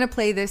right. So I'm going to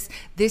play this.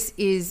 This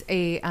is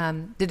the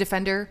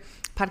Defender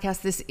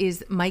podcast. This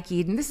is Mike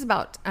Eden. This is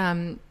about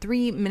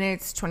 3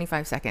 minutes,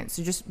 25 seconds.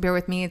 So just bear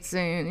with me. It's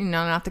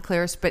not the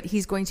clearest, but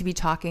he's going to be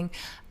talking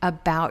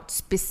about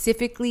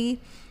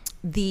specifically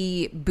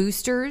the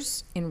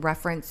boosters in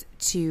reference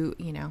to,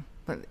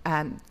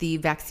 the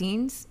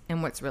vaccines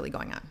and what's really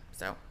going on.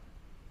 So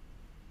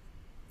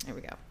there we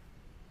go.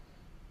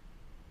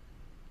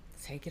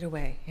 Take it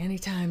away.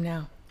 Anytime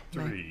now.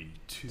 3,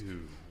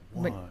 2,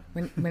 1.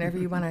 Whenever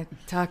you want to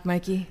talk,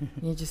 Mikey,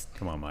 you just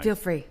Come on, Mike. feel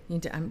free.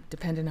 I'm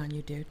dependent on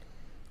you, dude.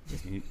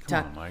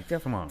 Come on, Mike.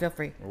 Come on. Feel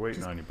free. We're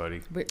waiting on you, buddy.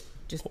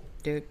 Just,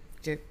 dude,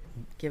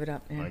 give it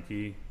up, man.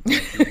 Mikey.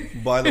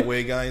 By the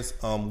way, guys,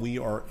 we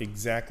are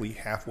exactly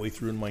halfway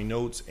through in my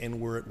notes, and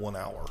we're at 1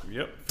 hour.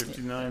 Yep,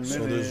 59 minutes.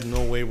 So there's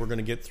no way we're going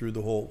to get through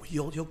the whole.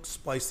 You'll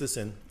splice this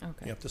in.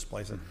 Okay. You have to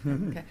splice it.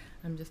 Okay,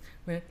 I'm just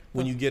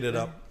When you get it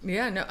up.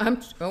 Yeah, no,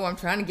 I'm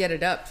trying to get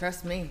it up.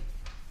 Trust me.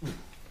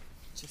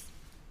 Just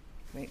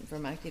waiting for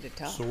Mikey to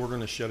talk. So we're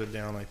going to shut it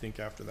down, I think,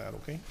 after that,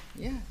 okay?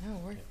 Yeah,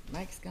 no,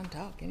 Mike's gonna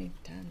talk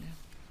anytime now.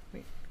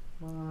 Wait.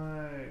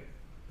 Mike.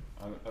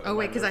 Oh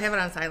wait, because I have it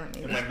on silent.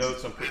 In Maybe. my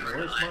notes, I'm putting,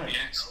 where's Mike?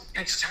 Yes,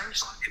 it's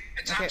terrifying.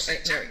 It's Okay,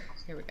 absolutely terrible.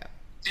 here we go.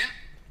 Yeah,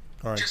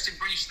 All right. just a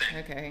brief thing.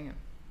 Okay, hang on.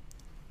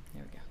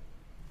 Here we go.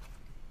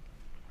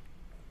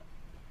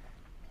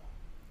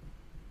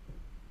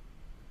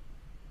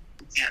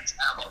 Can't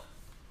travel.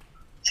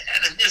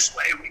 And in this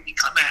way, we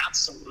become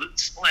absolute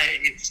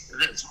slaves to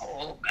this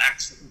whole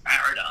vaccine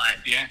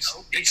paradigm. Yes,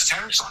 it's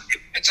terrifying.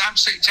 It's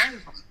absolutely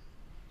terrifying.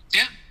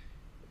 Yeah,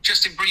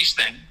 just in brief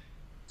then,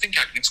 I think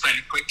I can explain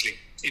it quickly.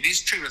 It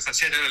is true, as I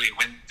said earlier,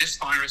 when this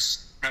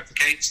virus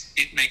replicates,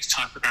 it makes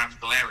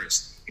typographical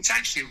errors. It's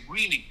actually a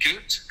really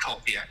good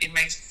copier. It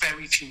makes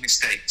very few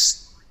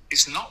mistakes.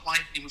 It's not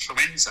like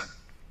influenza,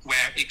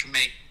 where it can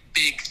make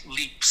big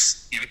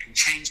leaps. It can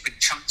change big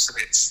chunks of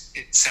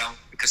itself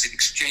because it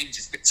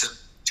exchanges bits of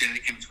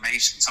genetic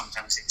information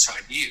sometimes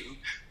inside you.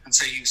 And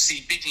so you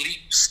see big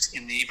leaps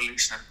in the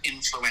evolution of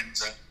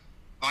influenza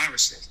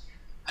viruses.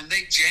 And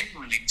they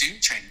genuinely do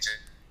change it.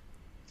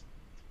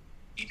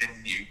 Need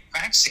a new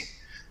vaccine.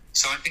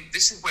 So I think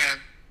this is where,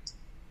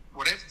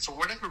 for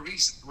whatever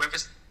reason,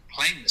 whoever's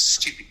playing this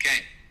stupid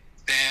game,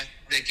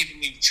 they're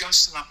giving you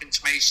just enough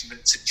information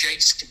that's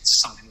adjacent to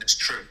something that's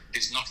true. It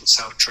is not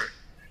itself true.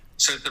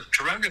 So the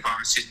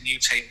coronavirus is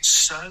mutating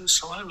so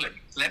slowly.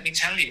 Let me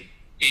tell you,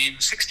 in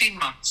 16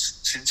 months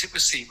since it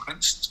was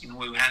sequenced in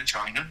Wuhan,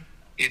 China,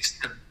 it's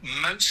the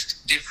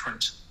most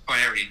different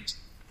variant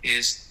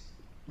is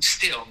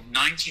still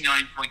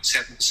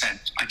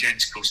 99.7%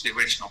 identical to the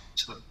original.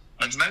 So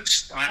the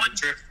most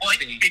drift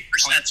being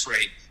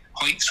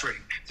 0.3.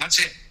 That's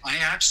it. I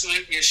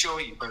absolutely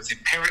assure you, both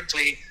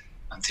empirically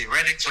and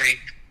theoretically,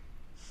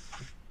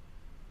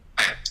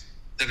 that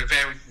a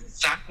variant with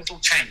that little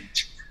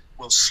change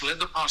will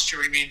slither past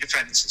your immune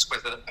defenses,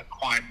 whether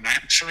acquired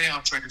naturally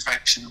after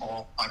infection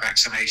or by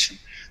vaccination.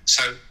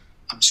 So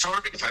I'm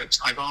sorry, folks,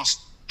 I've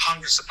asked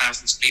hundreds of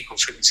thousands of people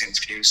through these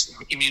interviews,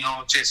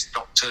 immunologists,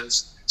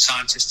 doctors,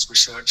 scientists,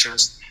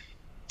 researchers,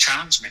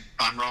 challenge me if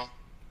I'm wrong.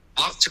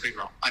 I'd love to be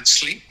wrong. I'd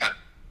sleep better.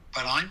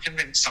 But I'm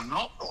convinced I'm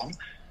not wrong.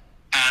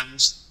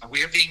 And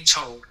we are being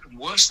told, and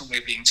worse than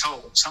we're being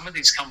told, some of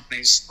these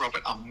companies,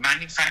 Robert, are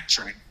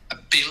manufacturing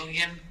 1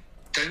 billion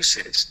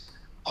doses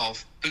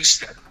of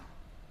booster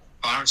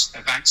virus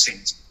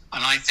vaccines.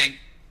 And I think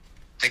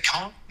they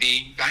can't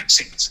be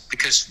vaccines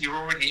because you're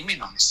already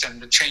immunized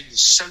and the change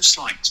is so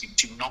slight, you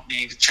do not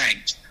need a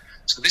change.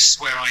 So this is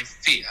where I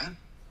fear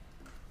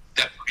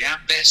that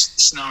at best,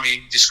 the scenario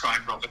you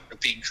described, Robert, of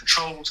being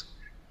controlled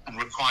and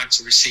required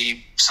to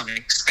receive some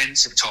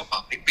expensive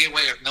top-up. It'd be a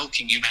way of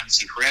milking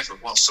humanity forever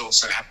whilst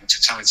also having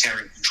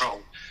totalitarian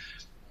control.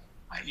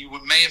 You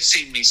may have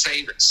seen me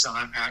say this,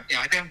 and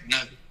I don't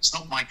know. It's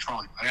not my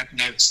crime. I don't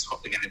know this is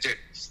what they're going to do.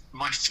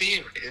 My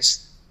fear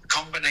is the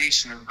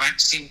combination of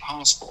vaccine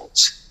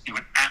passports, an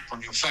app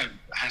on your phone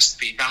that has to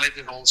be valid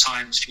at all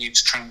times for you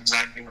to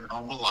transact in a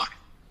normal life,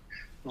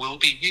 will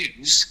be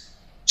used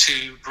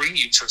to bring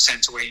you to a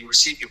centre where you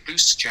receive your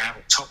booster jab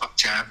or top-up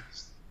jab.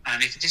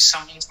 And if it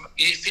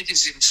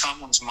is in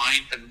someone's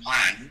mind and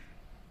plan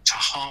to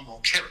harm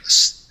or kill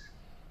us,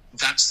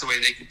 that's the way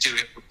they could do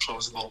it with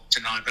plausible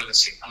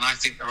deniability. And I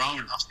think there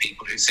are enough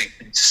people who think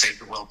we need to save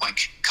the world by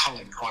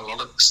culling quite a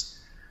lot of us.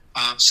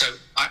 So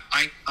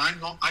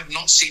I've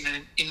not seen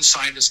an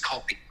insider's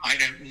copy. I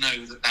don't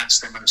know that that's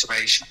their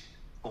motivation.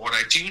 But what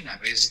I do know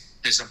is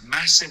there's a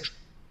massive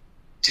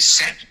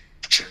deception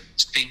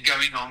that's been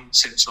going on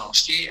since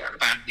last year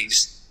about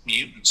these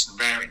mutants and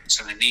variants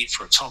and the need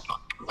for a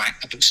top-up,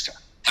 a booster.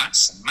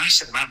 That's a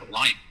massive amount of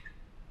lying.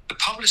 The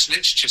published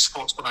literature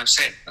supports what I've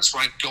said. That's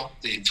where I got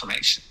the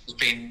information. There's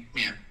been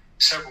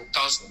several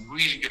dozen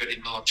really good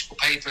immunological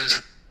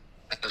papers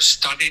that have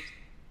studied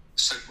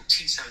so-called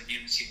T-cell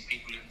immunity in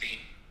people who've been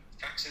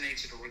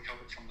vaccinated or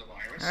recovered from the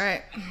virus. All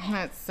right.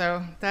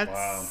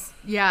 Wow.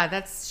 Yeah,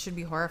 that should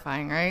be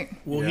horrifying, right?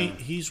 Well,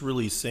 he's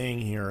really saying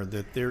here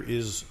that there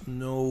is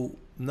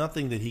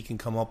nothing that he can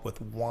come up with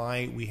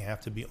why we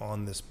have to be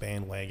on this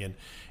bandwagon.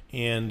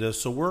 And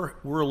so we're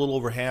a little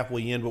over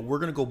halfway in, but we're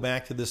going to go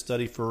back to this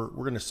study we're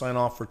going to sign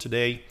off for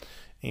today,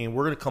 and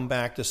we're going to come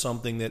back to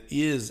something that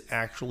is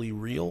actually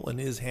real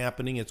and is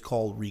happening. It's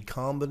called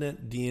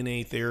recombinant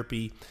DNA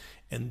therapy,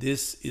 and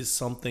this is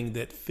something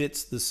that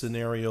fits the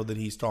scenario that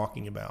he's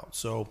talking about.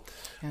 So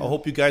I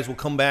hope you guys will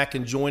come back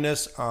and join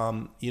us.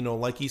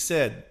 Like he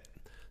said,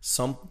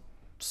 some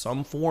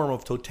form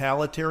of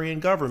totalitarian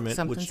government,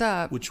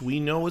 which we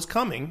know is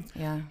coming.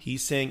 Yeah.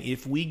 He's saying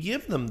if we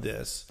give them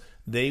this,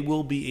 they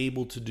will be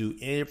able to do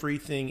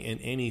everything and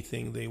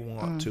anything they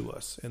want to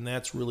us. And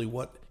that's really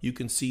what you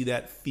can see,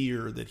 that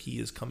fear that he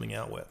is coming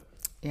out with.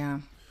 Yeah.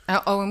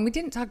 And we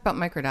didn't talk about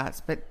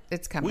microdots, but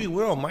it's coming. We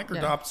will.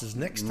 Microdots is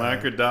next time.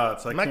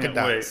 Microdots. I can't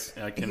wait.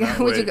 I cannot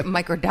Would wait. you get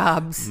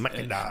microdobs?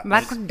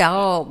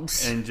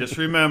 Microdobs. And just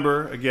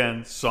remember,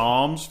 again,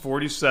 Psalms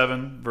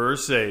 47,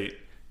 verse 8.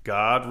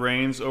 God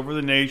reigns over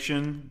the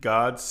nation.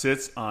 God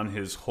sits on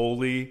his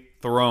holy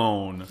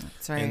throne.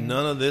 That's right. And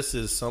none of this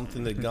is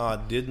something that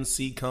God didn't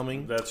see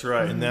coming. That's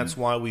right. And that's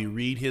why we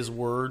read his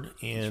word,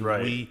 and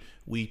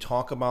we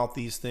talk about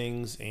these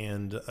things.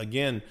 And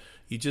again,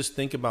 you just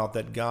think about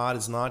that. God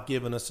has not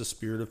given us a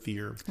spirit of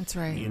fear. That's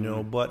right.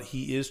 But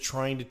he is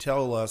trying to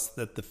tell us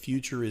that the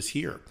future is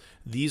here.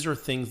 These are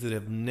things that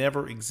have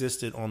never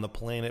existed on the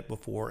planet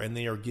before, and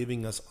they are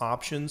giving us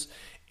options.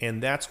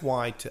 And that's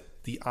why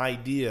the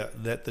idea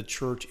that the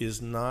church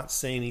is not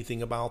saying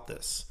anything about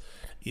this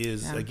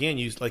is, again,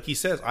 like he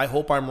says, I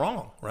hope I'm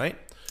wrong, right?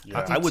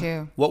 Yeah.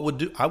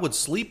 I would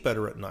sleep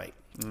better at night.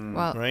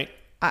 Well, right?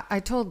 I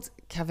told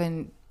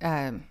Kevin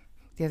the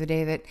other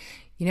day that,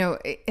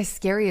 as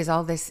scary as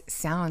all this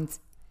sounds,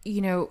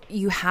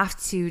 you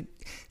have to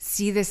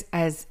see this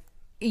as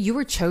you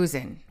were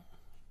chosen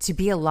to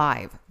be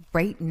alive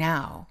right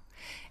now.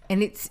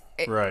 And it's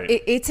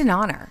an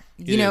honor,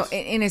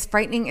 and as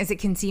frightening as it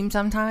can seem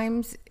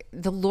sometimes,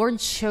 the Lord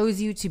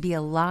chose you to be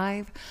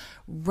alive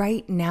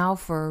right now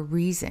for a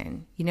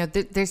reason.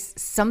 There's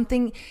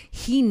something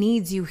he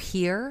needs you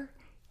here,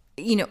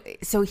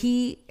 so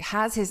he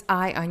has his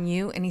eye on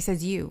you, and he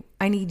says,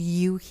 I need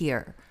you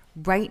here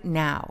right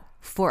now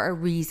for a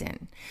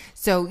reason.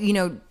 So,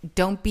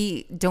 don't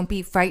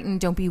be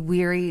frightened. Don't be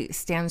weary.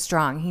 Stand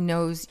strong. He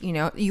knows,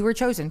 you were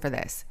chosen for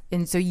this.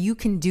 And so you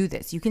can do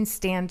this. You can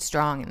stand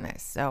strong in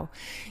this. So,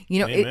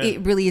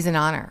 it really is an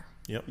honor.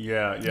 Yep.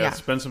 Yeah.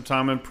 Spend some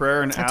time in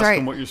prayer and ask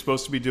him what you're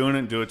supposed to be doing,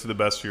 and do it to the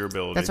best of your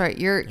ability. That's right.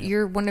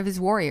 You're one of his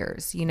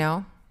warriors,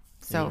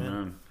 So,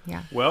 Amen.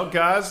 Yeah. Well,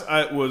 guys,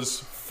 it was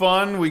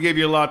fun. We gave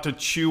you a lot to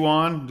chew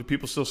on. Do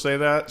people still say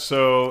that?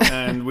 So,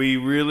 and we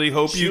really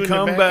hope you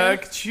come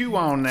back. Chew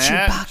on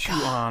that. Chewbacca. Chew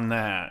on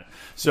that.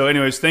 So,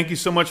 anyways, thank you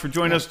so much for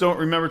joining us. Don't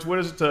remember, what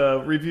is it?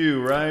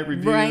 Review, right?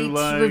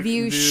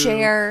 Review,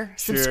 share,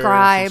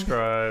 subscribe.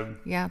 Subscribe.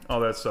 Yeah.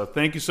 All that stuff.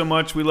 Thank you so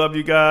much. We love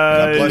you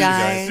guys. God bless you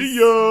guys. See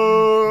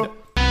ya.